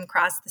helped him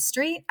cross the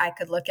street. I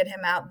could look at him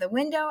out the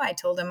window. I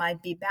told him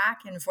I'd be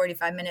back in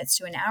 45 minutes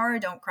to an hour.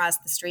 Don't cross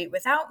the street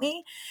without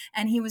me.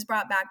 And he was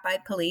brought back by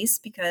police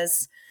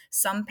because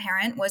some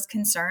parent was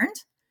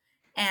concerned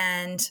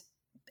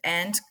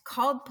and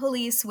called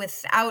police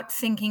without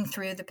thinking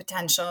through the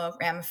potential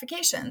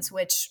ramifications,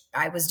 which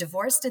I was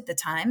divorced at the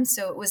time.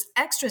 So it was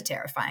extra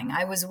terrifying.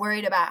 I was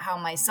worried about how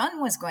my son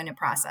was going to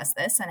process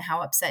this and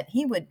how upset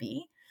he would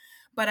be.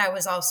 But I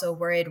was also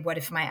worried, what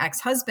if my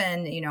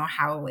ex-husband,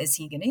 how is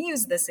he going to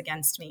use this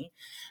against me?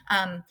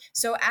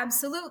 So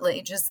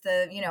absolutely, just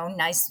the,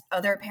 nice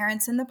other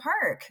parents in the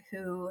park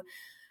who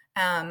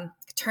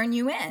turn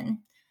you in.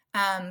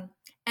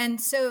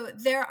 And so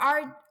there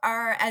are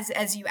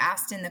as you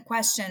asked in the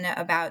question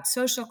about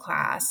social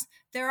class,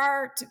 there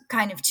are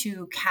kind of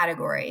two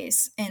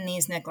categories in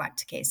these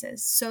neglect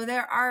cases. So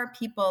there are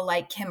people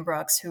like Kim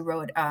Brooks, who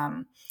wrote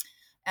an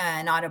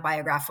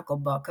autobiographical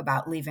book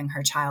about leaving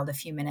her child a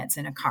few minutes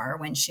in a car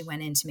when she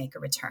went in to make a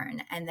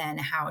return, and then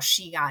how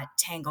she got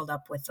tangled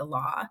up with the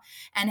law,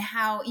 and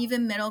how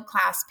even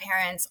middle-class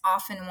parents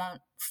often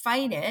won't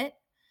fight it.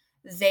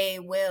 They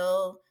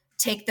will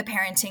take the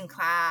parenting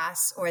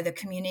class or the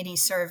community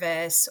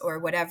service or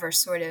whatever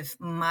sort of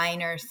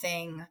minor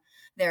thing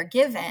they're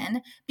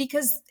given,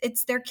 because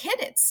it's their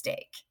kid at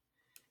stake.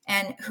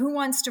 And who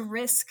wants to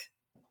risk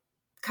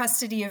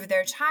custody of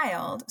their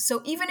child?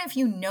 So even if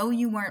you know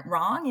you weren't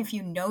wrong, if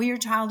you know your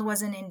child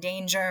wasn't in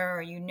danger,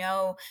 or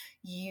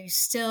you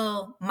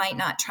still might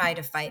not try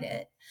to fight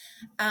it.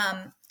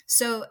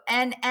 So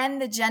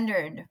the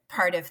gendered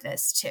part of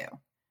this too.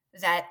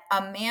 That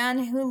a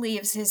man who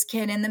leaves his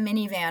kid in the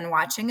minivan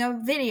watching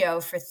a video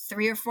for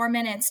 3 or 4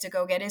 minutes to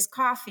go get his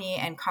coffee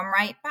and come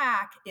right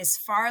back is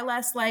far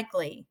less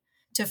likely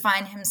to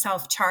find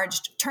himself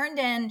charged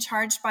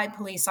by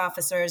police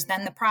officers,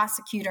 then the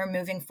prosecutor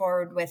moving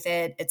forward with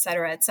it, et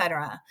cetera,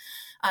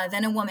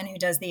 than a woman who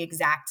does the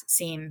exact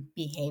same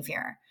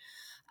behavior.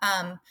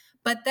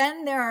 But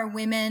then there are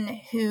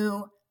women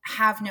who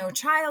have no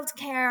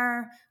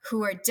childcare,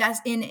 who are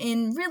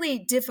in really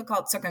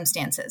difficult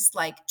circumstances,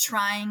 like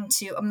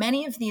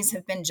many of these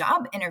have been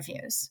job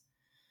interviews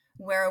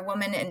where a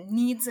woman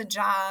needs a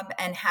job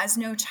and has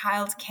no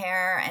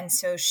childcare. And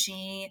so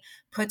she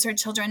puts her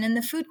children in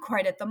the food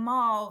court at the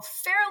mall,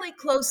 fairly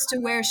close to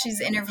where she's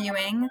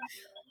interviewing,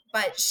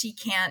 but she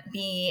can't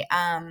be.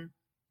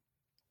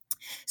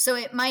 So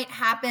it might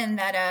happen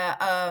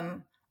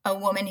that a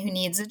woman who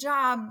needs a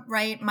job,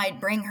 right, might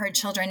bring her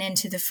children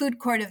into the food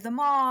court of the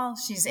mall.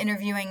 She's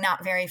interviewing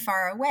not very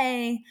far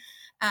away,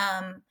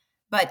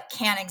 but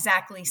can't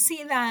exactly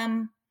see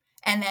them.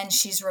 And then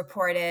she's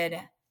reported.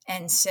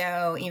 And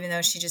so even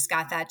though she just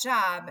got that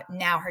job,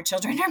 now her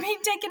children are being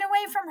taken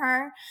away from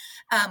her,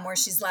 or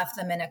she's left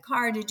them in a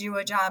car to do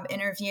a job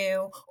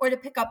interview or to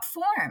pick up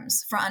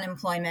forms for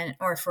unemployment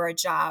or for a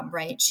job,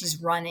 right?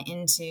 She's run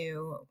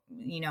into,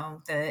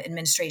 the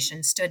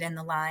administration, stood in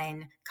the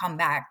line, come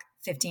back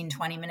 15,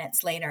 20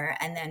 minutes later,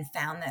 and then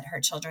found that her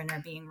children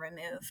are being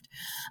removed.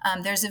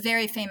 There's a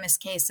very famous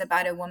case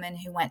about a woman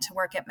who went to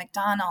work at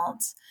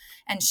McDonald's,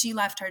 and she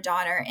left her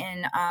daughter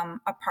in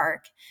a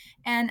park.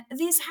 And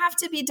these have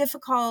to be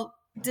difficult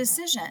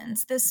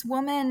decisions. This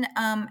woman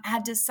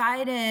had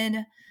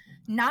decided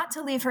not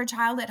to leave her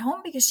child at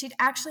home because she'd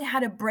actually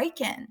had a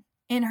break-in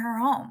in her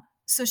home.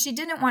 So she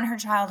didn't want her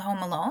child home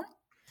alone.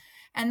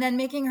 And then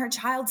making her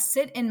child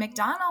sit in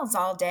McDonald's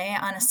all day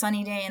on a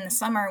sunny day in the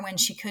summer when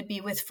she could be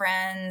with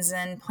friends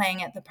and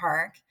playing at the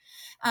park.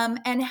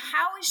 And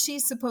how is she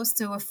supposed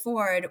to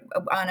afford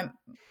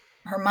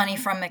her money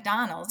from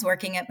McDonald's,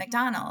 working at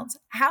McDonald's?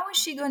 How is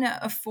she going to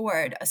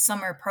afford a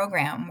summer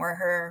program where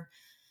her,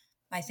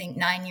 I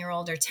think,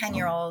 9-year-old or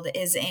 10-year-old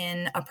is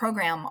in a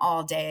program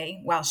all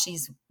day while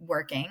she's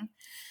working?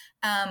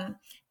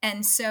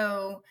 And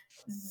so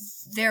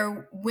there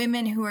are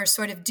women who are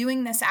sort of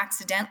doing this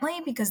accidentally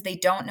because they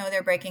don't know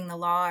they're breaking the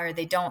law or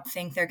they don't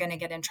think they're going to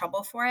get in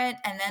trouble for it.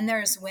 And then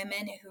there's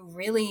women who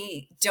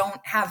really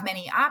don't have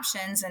many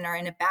options and are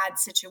in a bad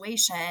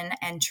situation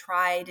and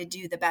try to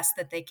do the best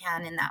that they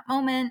can in that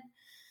moment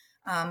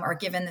or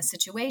given the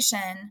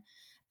situation.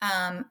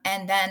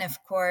 And then,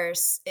 of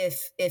course,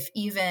 if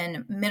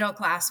even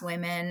middle-class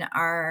women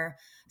are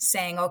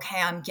saying,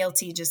 okay, I'm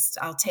guilty,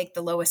 I'll take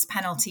the lowest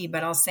penalty,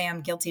 but I'll say I'm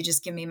guilty,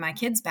 just give me my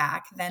kids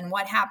back, then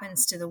what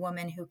happens to the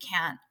woman who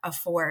can't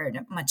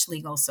afford much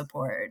legal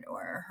support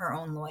or her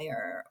own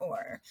lawyer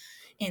or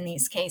in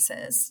these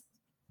cases?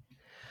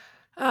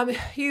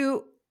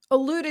 You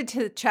alluded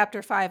to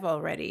chapter 5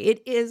 already.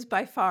 It is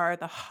by far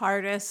the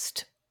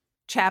hardest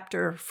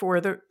chapter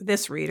for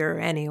this reader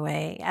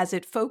anyway, as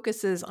it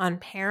focuses on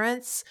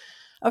parents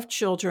of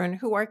children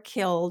who are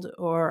killed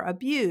or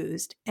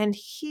abused. And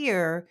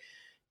here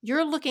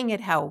you're looking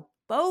at how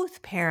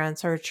both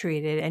parents are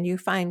treated, and you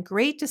find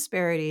great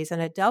disparities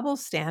and a double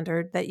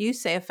standard that you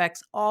say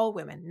affects all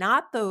women,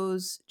 not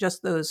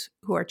just those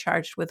who are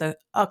charged with a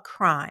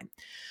crime.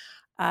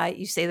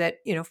 You say that,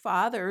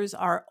 fathers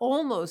are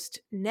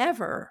almost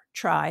never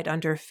tried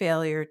under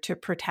failure to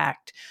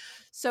protect.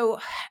 So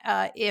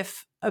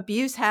if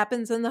abuse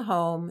happens in the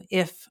home,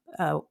 if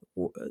the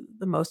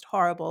most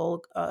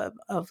horrible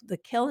of the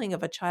killing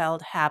of a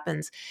child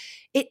happens,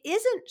 it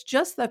isn't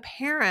just the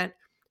parent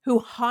who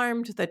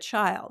harmed the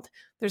child.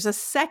 There's a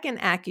second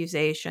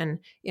accusation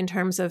in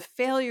terms of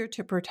failure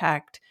to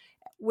protect,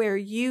 where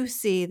you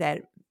see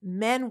that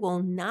men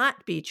will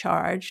not be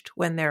charged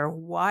when their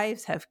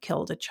wives have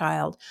killed a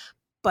child,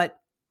 but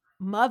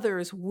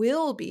mothers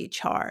will be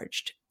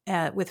charged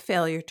with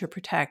failure to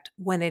protect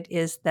when it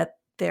is that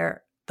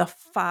the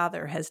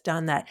father has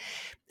done that.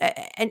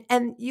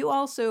 And you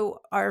also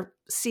are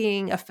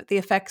seeing the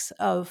effects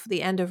of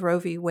the end of Roe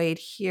v. Wade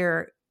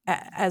here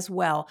as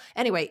well.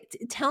 Anyway,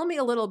 tell me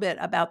a little bit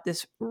about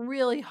this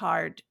really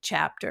hard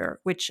chapter,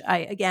 which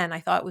I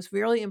thought was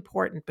really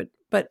important,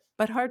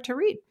 but hard to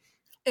read.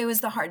 It was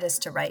the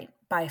hardest to write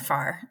by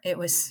far. It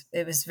was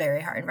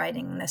very hard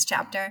writing this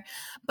chapter,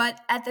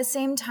 but at the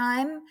same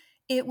time,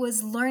 it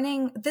was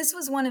learning. This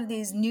was one of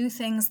these new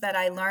things that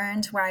I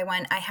learned where I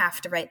went, I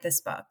have to write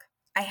this book.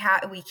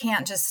 We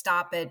can't just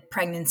stop at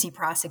pregnancy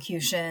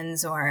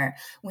prosecutions, or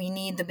we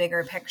need the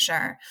bigger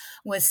picture.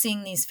 Was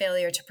seeing these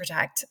failure to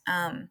protect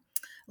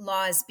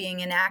laws being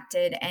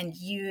enacted and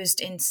used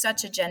in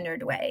such a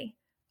gendered way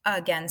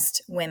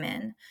against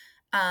women,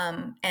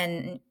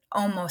 and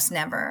almost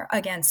never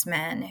against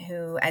men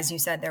who, as you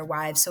said, their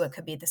wives. So it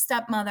could be the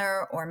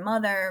stepmother or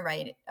mother,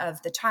 right,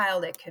 of the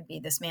child. It could be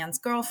this man's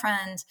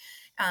girlfriend.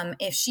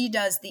 If she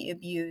does the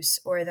abuse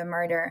or the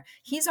murder,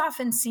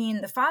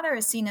 the father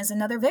is seen as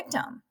another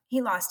victim. He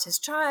lost his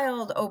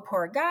child. Oh,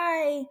 poor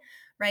guy,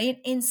 right?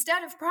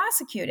 Instead of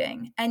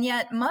prosecuting. And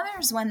yet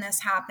mothers, when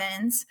this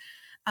happens,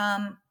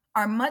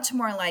 are much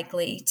more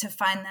likely to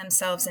find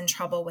themselves in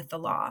trouble with the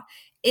law.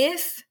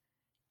 If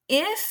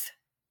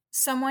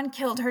someone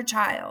killed her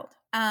child,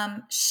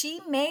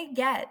 she may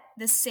get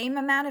the same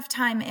amount of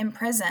time in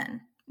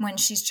prison when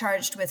she's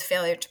charged with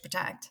failure to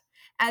protect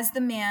as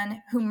the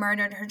man who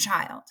murdered her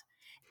child.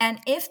 And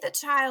if the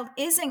child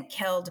isn't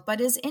killed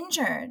but is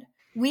injured,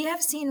 we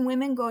have seen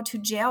women go to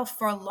jail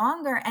for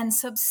longer and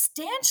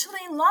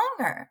substantially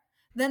longer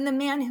than the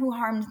man who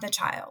harmed the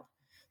child.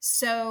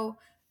 So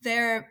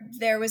there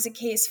was a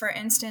case, for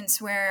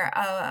instance, where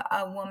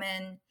a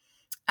woman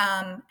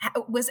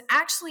was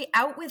actually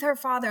out with her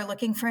father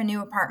looking for a new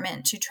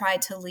apartment to try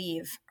to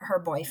leave her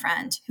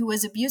boyfriend, who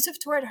was abusive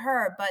toward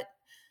her, but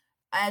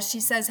as she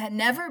says, had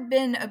never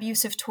been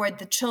abusive toward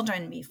the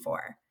children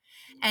before.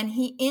 And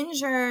he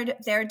injured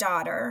their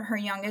daughter, her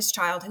youngest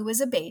child, who was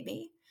a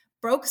baby,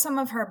 broke some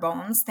of her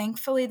bones.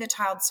 Thankfully, the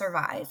child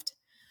survived.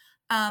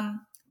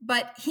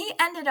 But he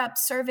ended up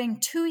serving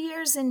 2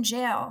 years in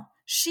jail.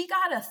 She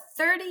got a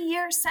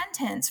 30-year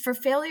sentence for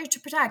failure to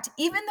protect,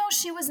 even though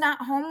she was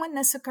not home when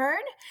this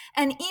occurred.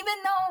 And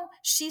even though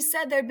she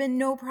said there'd been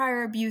no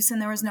prior abuse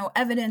and there was no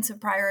evidence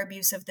of prior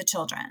abuse of the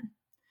children.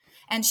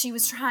 And she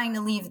was trying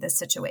to leave this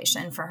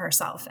situation for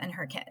herself and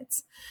her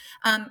kids.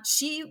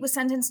 She was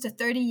sentenced to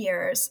 30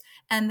 years,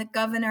 and the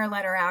governor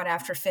let her out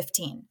after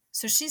 15.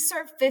 So she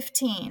served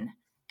 15,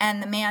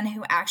 and the man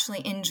who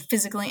actually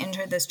physically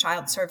injured this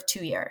child served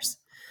 2 years.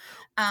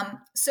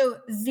 So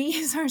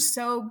these are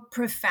so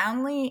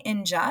profoundly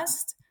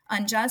unjust,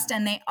 and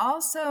they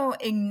also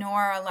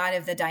ignore a lot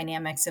of the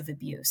dynamics of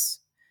abuse,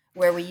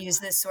 where we use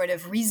this sort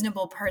of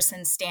reasonable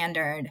person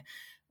standard,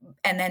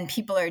 and then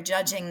people are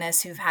judging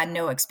this who've had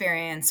no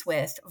experience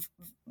with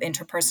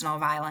interpersonal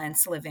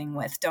violence, living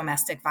with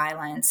domestic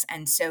violence.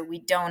 And so we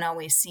don't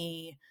always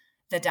see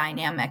the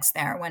dynamics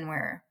there when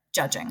we're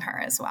judging her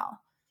as well.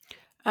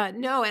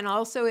 No, and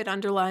also it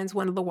underlines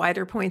one of the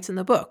wider points in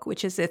the book,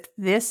 which is if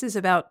this is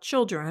about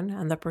children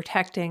and the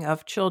protecting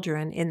of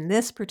children, in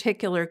this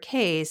particular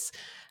case,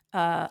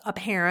 a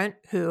parent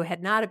who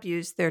had not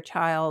abused their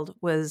child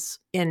was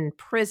in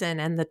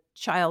prison and the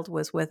child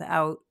was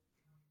without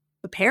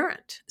the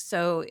parent.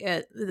 So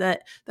the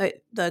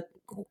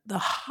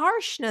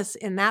harshness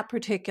in that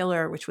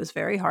particular, which was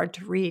very hard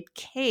to read,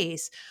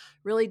 case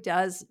really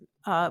does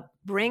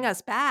bring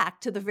us back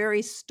to the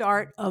very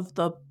start of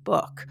the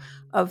book,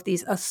 of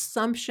these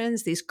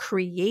assumptions, these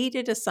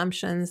created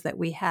assumptions that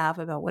we have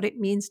about what it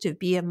means to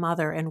be a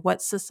mother and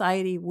what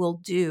society will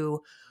do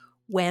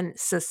when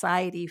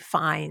society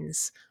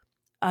finds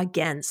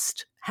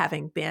against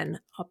having been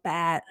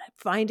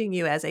finding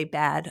you as a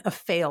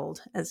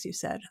failed, as you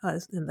said,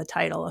 in the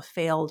title, a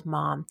failed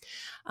mom.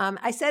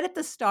 I said at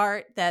the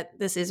start that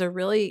this is a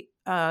really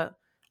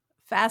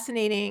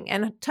fascinating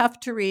and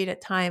tough to read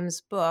at times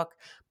book,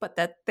 but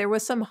that there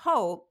was some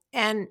hope.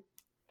 And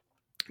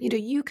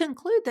you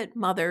conclude that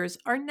mothers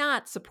are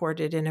not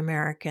supported in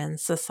American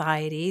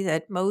society,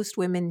 that most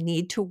women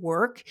need to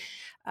work.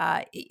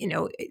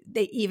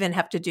 They even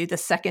have to do the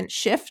second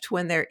shift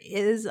when there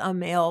is a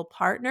male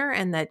partner,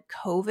 and that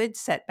COVID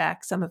set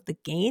back some of the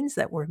gains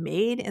that were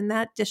made in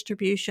that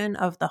distribution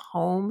of the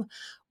home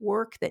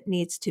work that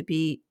needs to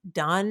be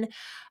done.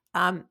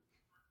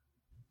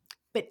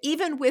 But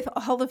even with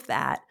all of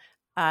that,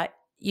 and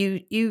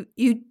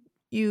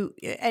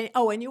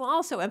you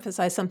also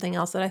emphasize something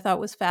else that I thought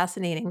was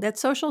fascinating, that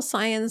social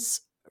science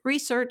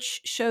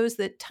research shows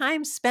that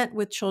time spent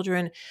with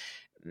children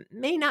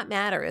may not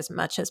matter as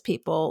much as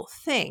people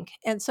think.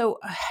 And so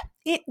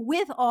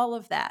with all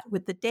of that,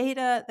 with the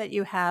data that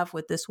you have,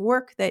 with this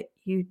work that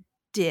you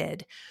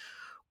did,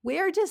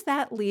 where does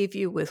that leave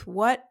you with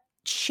what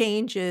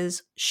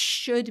changes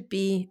should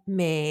be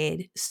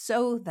made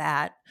so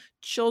that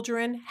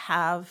children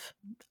have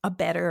a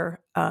better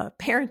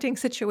parenting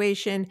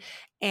situation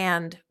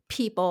and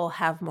people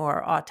have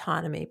more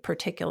autonomy,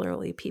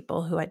 particularly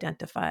people who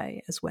identify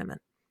as women?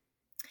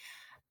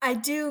 I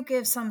do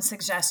give some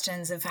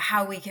suggestions of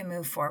how we can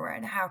move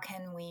forward. How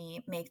can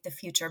we make the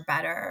future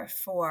better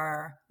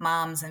for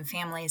moms and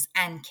families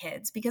and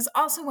kids? Because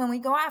also when we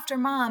go after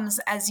moms,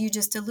 as you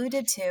just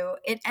alluded to,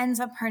 it ends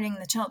up hurting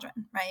the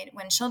children, right?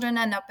 When children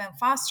end up in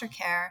foster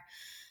care,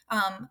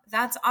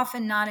 that's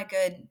often not a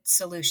good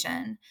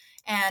solution.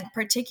 And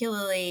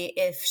particularly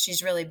if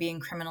she's really being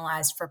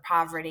criminalized for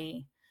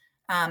poverty.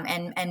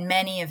 And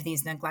many of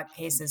these neglect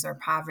cases are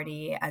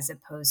poverty as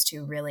opposed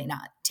to really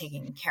not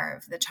taking care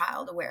of the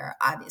child, where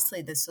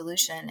obviously the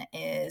solution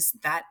is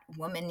that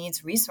woman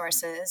needs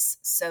resources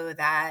so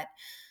that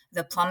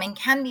the plumbing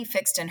can be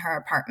fixed in her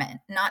apartment,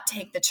 not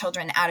take the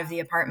children out of the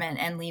apartment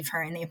and leave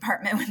her in the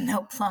apartment with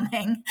no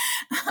plumbing.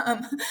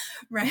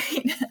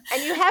 Right.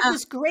 And you have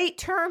this great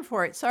term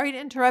for it. Sorry to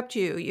interrupt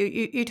you.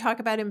 You talk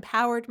about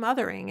empowered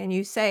mothering, and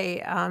you say,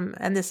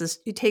 and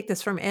you take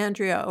this from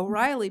Andrea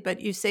O'Reilly,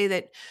 but you say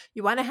that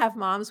you want to have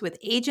moms with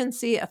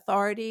agency,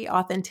 authority,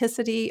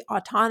 authenticity,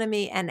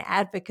 autonomy, and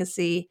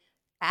advocacy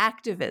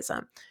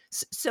activism,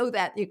 so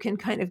that you can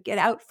kind of get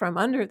out from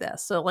under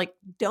this. So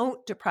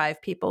don't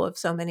deprive people of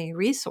so many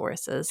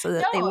resources so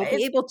that they will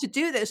be able to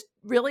do this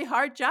really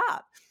hard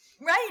job.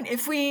 Right.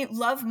 If we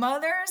love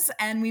mothers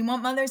and we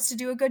want mothers to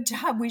do a good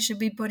job, we should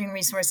be putting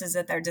resources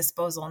at their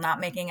disposal,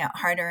 not making it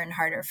harder and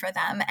harder for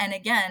them. And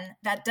again,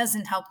 that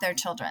doesn't help their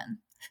children.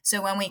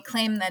 So when we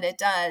claim that it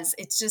does,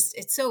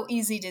 it's so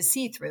easy to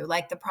see through,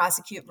 like the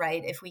prosecute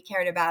right. If we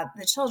cared about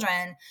the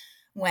children,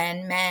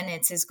 when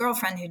it's his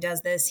girlfriend who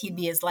does this, he'd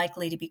be as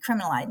likely to be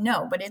criminalized.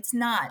 No, but it's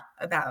not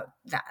about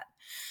that.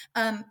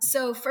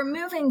 So for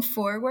moving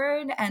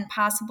forward and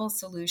possible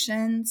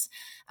solutions,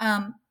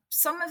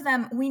 some of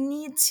them, we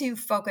need to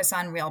focus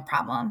on real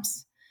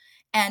problems.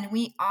 And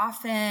we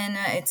often,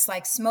 it's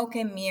like smoke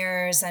and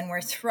mirrors, and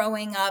we're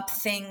throwing up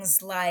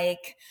things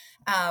like,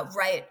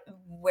 right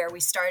where we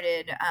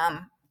started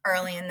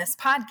early in this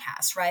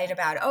podcast, right?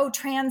 About,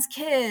 trans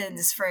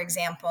kids, for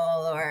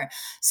example, or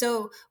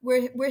so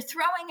we're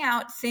throwing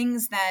out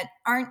things that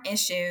aren't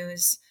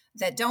issues,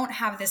 that don't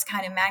have this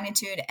kind of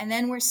magnitude. And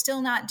then we're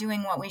still not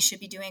doing what we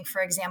should be doing,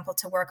 for example,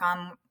 to work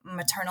on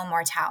maternal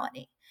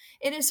mortality.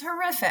 It is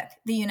horrific,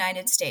 the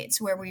United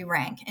States, where we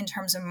rank in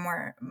terms of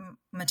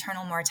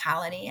maternal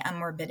mortality and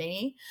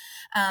morbidity,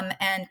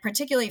 and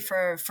particularly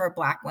for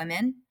Black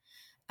women.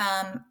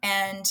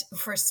 And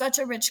for such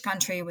a rich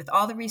country with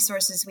all the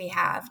resources we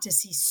have, to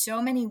see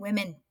so many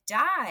women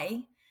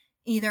die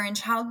either in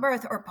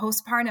childbirth or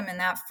postpartum in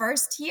that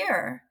first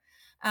year,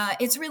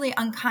 it's really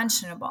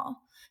unconscionable.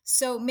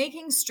 So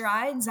making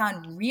strides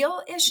on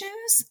real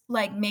issues,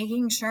 like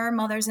making sure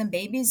mothers and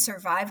babies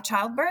survive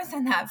childbirth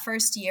in that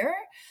first year,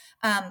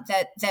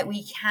 that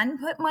we can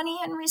put money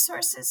and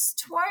resources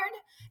toward,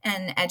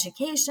 and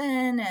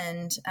education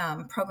and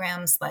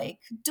programs like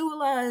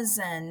doulas,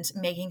 and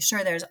making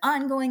sure there's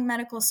ongoing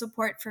medical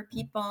support for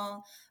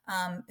people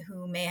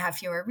who may have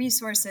fewer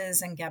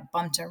resources and get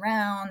bumped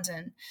around,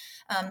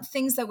 and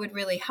things that would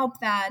really help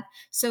that.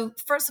 So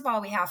first of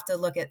all, we have to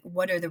look at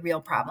what are the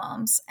real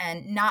problems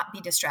and not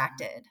be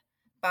distracted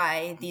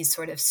by these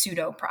sort of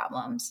pseudo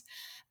problems.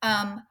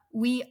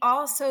 We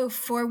also,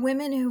 for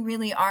women who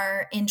really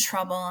are in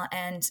trouble,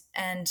 and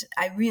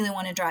I really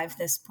want to drive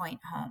this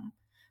point home,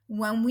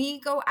 when we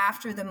go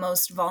after the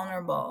most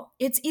vulnerable,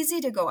 it's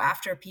easy to go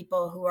after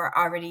people who are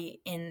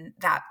already in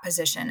that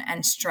position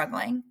and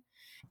struggling.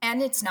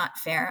 And it's not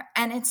fair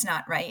and it's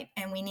not right.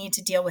 And we need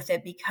to deal with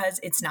it because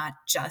it's not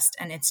just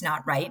and it's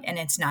not right and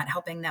it's not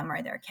helping them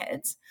or their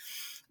kids.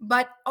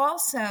 But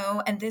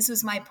also, and this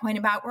was my point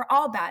about we're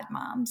all bad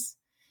moms,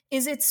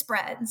 is it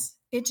spreads.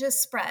 It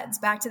just spreads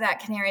back to that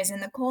canaries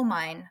in the coal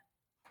mine,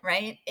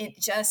 right?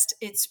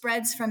 It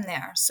spreads from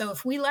there. So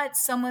if we let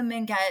some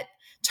women get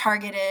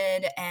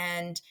targeted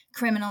and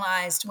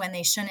criminalized when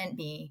they shouldn't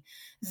be,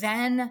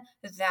 then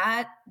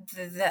that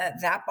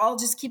ball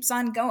just keeps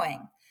on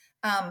going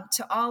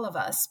to all of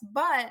us.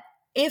 But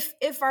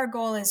if our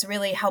goal is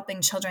really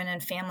helping children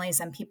and families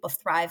and people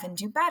thrive and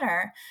do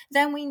better,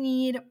 then we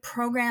need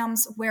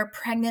programs where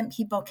pregnant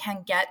people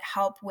can get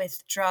help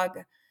with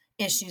drug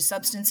issues,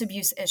 substance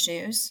abuse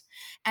issues.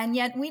 And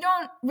yet we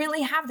don't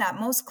really have that.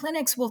 Most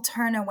clinics will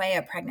turn away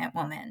a pregnant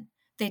woman.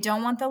 They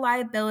don't want the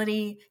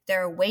liability.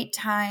 There are wait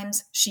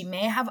times. She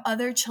may have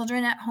other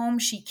children at home.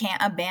 She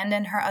can't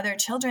abandon her other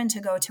children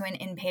to go to an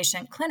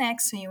inpatient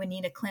clinic. So you would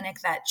need a clinic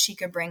that she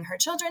could bring her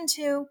children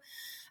to.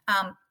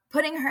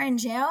 Putting her in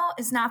jail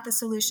is not the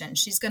solution.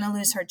 She's going to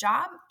lose her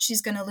job.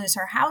 She's going to lose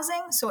her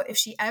housing. So if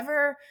she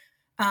ever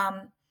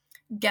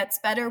gets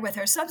better with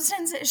her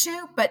substance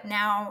issue, but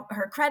now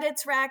her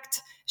credit's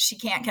wrecked, she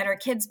can't get her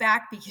kids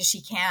back because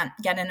she can't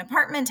get an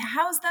apartment to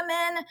house them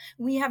in,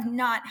 we have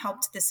not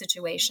helped the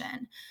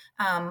situation.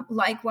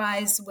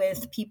 Likewise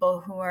with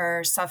people who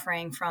are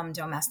suffering from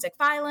domestic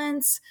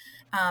violence,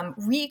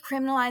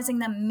 recriminalizing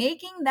them,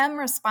 making them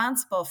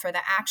responsible for the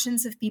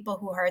actions of people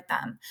who hurt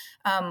them.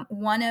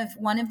 One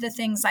of the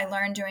things I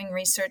learned doing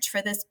research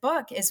for this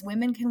book is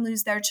women can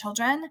lose their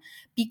children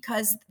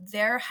because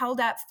they're held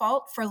at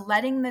fault for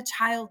letting the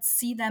child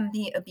see them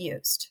be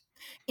abused.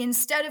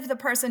 Instead of the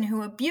person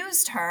who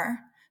abused her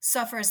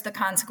suffers the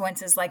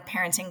consequences like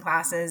parenting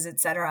classes,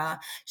 etc.,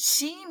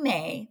 she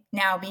may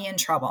now be in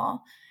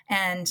trouble.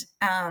 And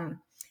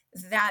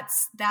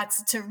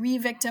that's to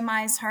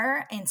re-victimize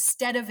her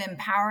instead of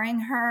empowering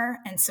her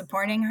and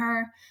supporting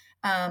her.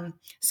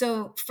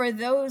 So for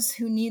those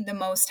who need the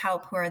most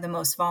help, who are the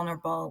most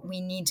vulnerable, we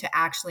need to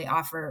actually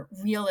offer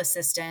real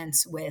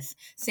assistance with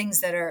things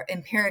that are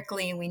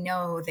empirically, we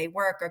know they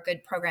work, or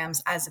good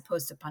programs, as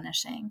opposed to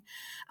punishing.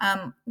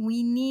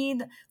 We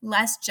need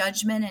less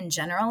judgment in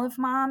general of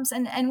moms.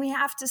 And we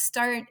have to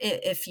start,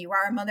 if you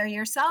are a mother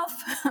yourself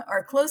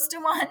or close to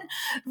one,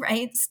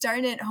 right?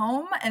 Start at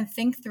home and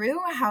think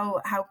through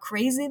how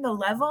crazy the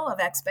level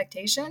of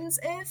expectations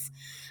is.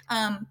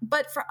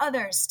 But for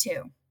others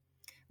too.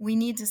 We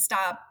need to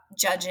stop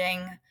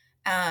judging.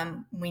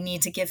 We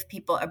need to give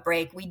people a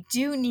break. We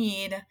do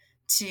need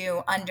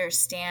to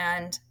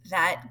understand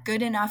that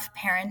good enough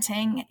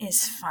parenting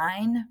is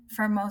fine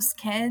for most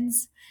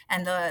kids.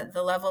 And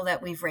the level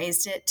that we've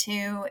raised it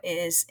to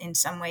is in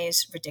some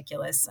ways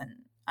ridiculous and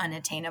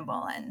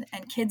unattainable. And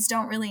kids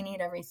don't really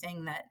need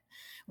everything that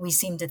we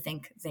seem to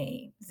think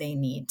they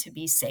need to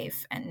be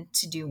safe and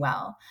to do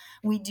well.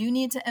 We do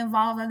need to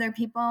involve other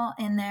people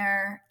in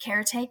their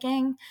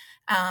caretaking,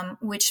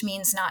 which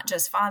means not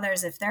just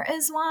fathers if there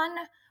is one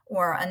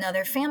or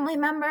another family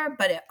member,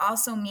 but it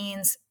also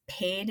means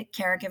paid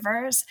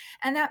caregivers,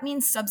 and that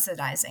means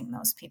subsidizing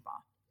those people.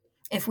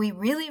 If we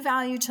really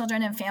value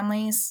children and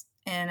families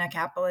in a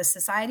capitalist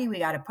society, we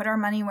got to put our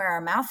money where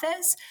our mouth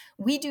is.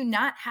 We do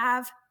not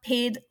have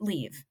paid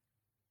leave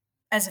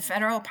as a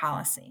federal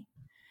policy.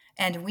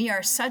 And we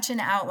are such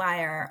an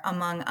outlier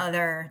among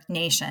other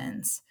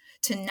nations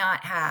to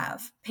not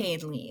have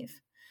paid leave.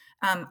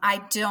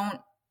 I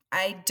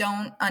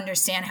don't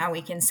understand how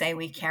we can say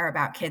we care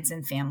about kids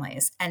and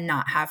families and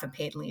not have a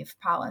paid leave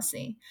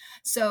policy.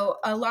 So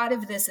a lot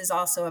of this is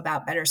also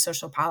about better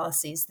social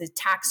policies, the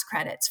tax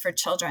credits for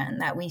children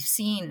that we've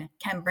seen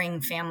can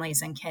bring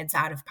families and kids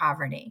out of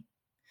poverty.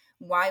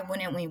 Why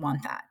wouldn't we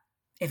want that?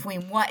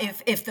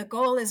 If the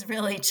goal is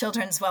really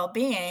children's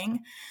well-being,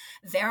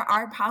 there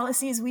are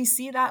policies we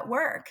see that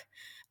work.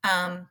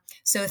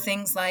 So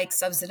things like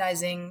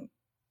subsidizing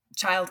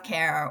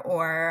childcare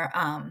or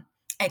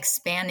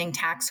expanding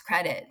tax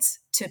credits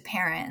to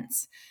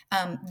parents.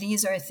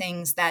 These are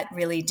things that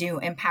really do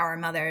empower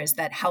mothers,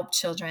 that help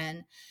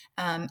children,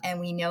 and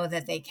we know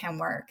that they can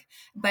work.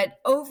 But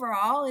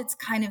overall, it's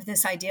kind of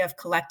this idea of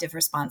collective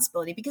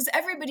responsibility, because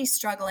everybody's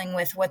struggling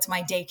with, what's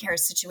my daycare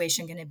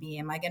situation going to be?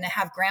 Am I going to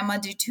have grandma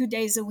do 2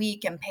 days a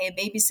week and pay a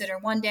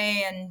babysitter one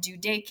day and do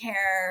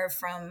daycare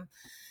from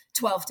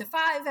 12 to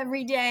 5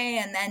 every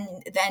day? And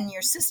then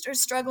your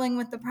sister's struggling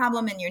with the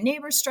problem and your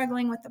neighbor's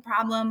struggling with the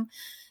problem.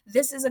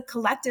 This is a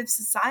collective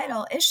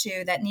societal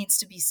issue that needs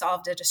to be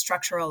solved at a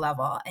structural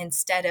level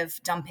instead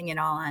of dumping it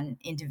all on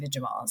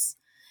individuals.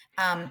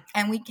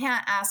 And we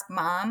can't ask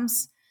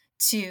moms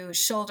to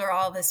shoulder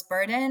all this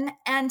burden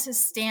and to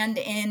stand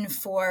in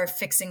for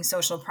fixing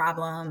social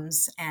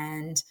problems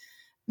and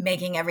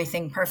making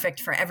everything perfect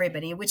for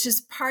everybody, which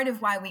is part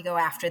of why we go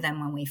after them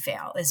when we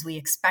fail, is we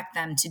expect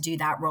them to do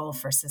that role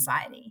for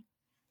society.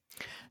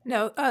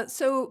 No,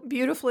 so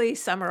beautifully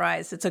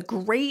summarized. It's a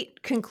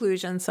great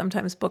conclusion.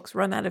 Sometimes books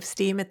run out of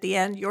steam at the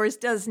end. Yours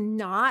does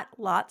not.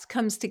 Lots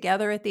comes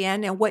together at the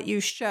end. And what you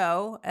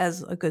show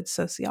as a good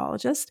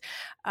sociologist,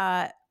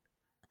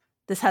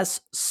 this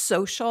has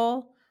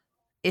social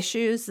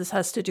issues. This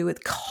has to do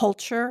with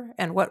culture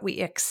and what we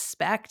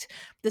expect.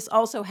 This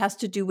also has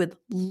to do with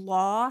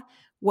law,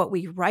 what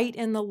we write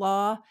in the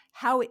law,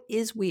 how it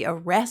is we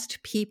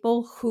arrest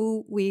people,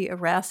 who we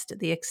arrest,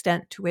 the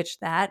extent to which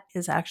that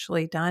is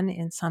actually done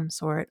in some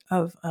sort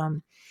of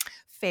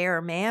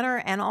fair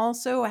manner, and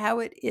also how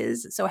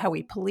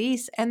we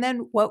police, and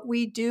then what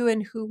we do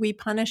and who we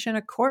punish in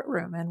a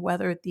courtroom, and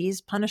whether these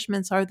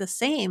punishments are the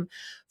same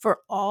for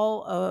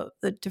all of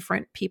the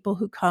different people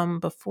who come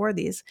before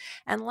these.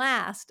 And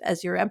last,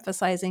 as you're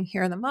emphasizing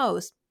here the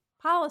most,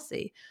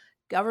 policy.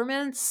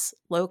 Governments,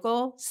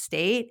 local,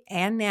 state,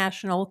 and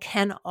national,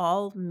 can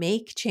all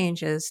make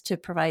changes to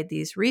provide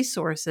these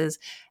resources,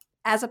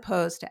 as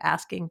opposed to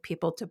asking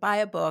people to buy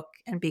a book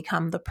and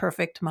become the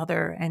perfect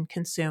mother and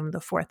consume the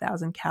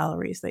 4,000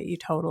 calories that you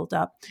totaled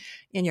up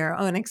in your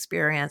own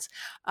experience.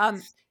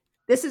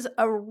 This is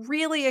a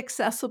really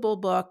accessible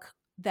book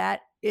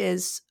that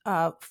is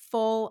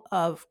full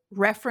of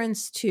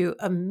reference to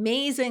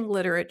amazing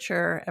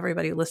literature.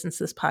 Everybody who listens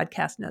to this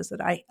podcast knows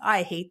that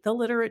I hate the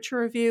literature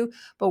review,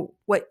 but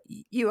what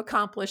you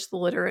accomplish the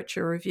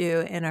literature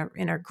review in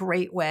a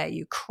great way.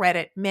 You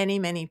credit many,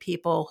 many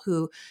people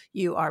who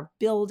you are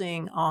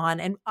building on.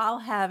 And I'll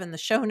have in the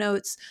show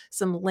notes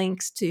some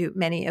links to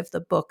many of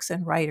the books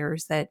and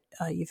writers that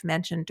you've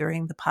mentioned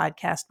during the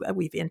podcast.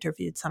 We've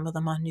interviewed some of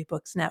them on New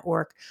Books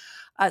Network.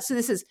 So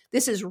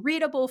this is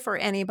readable for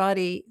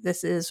anybody.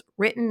 This is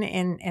written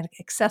in an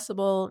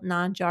accessible,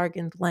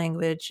 non-jargoned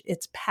language.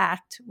 It's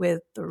packed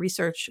with the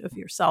research of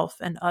yourself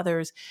and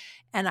others.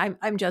 And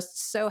I'm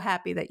just so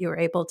happy that you were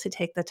able to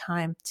take the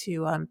time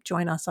to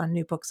join us on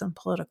New Books on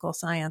Political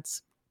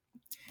Science.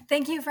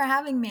 Thank you for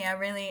having me. I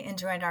really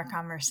enjoyed our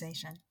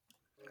conversation.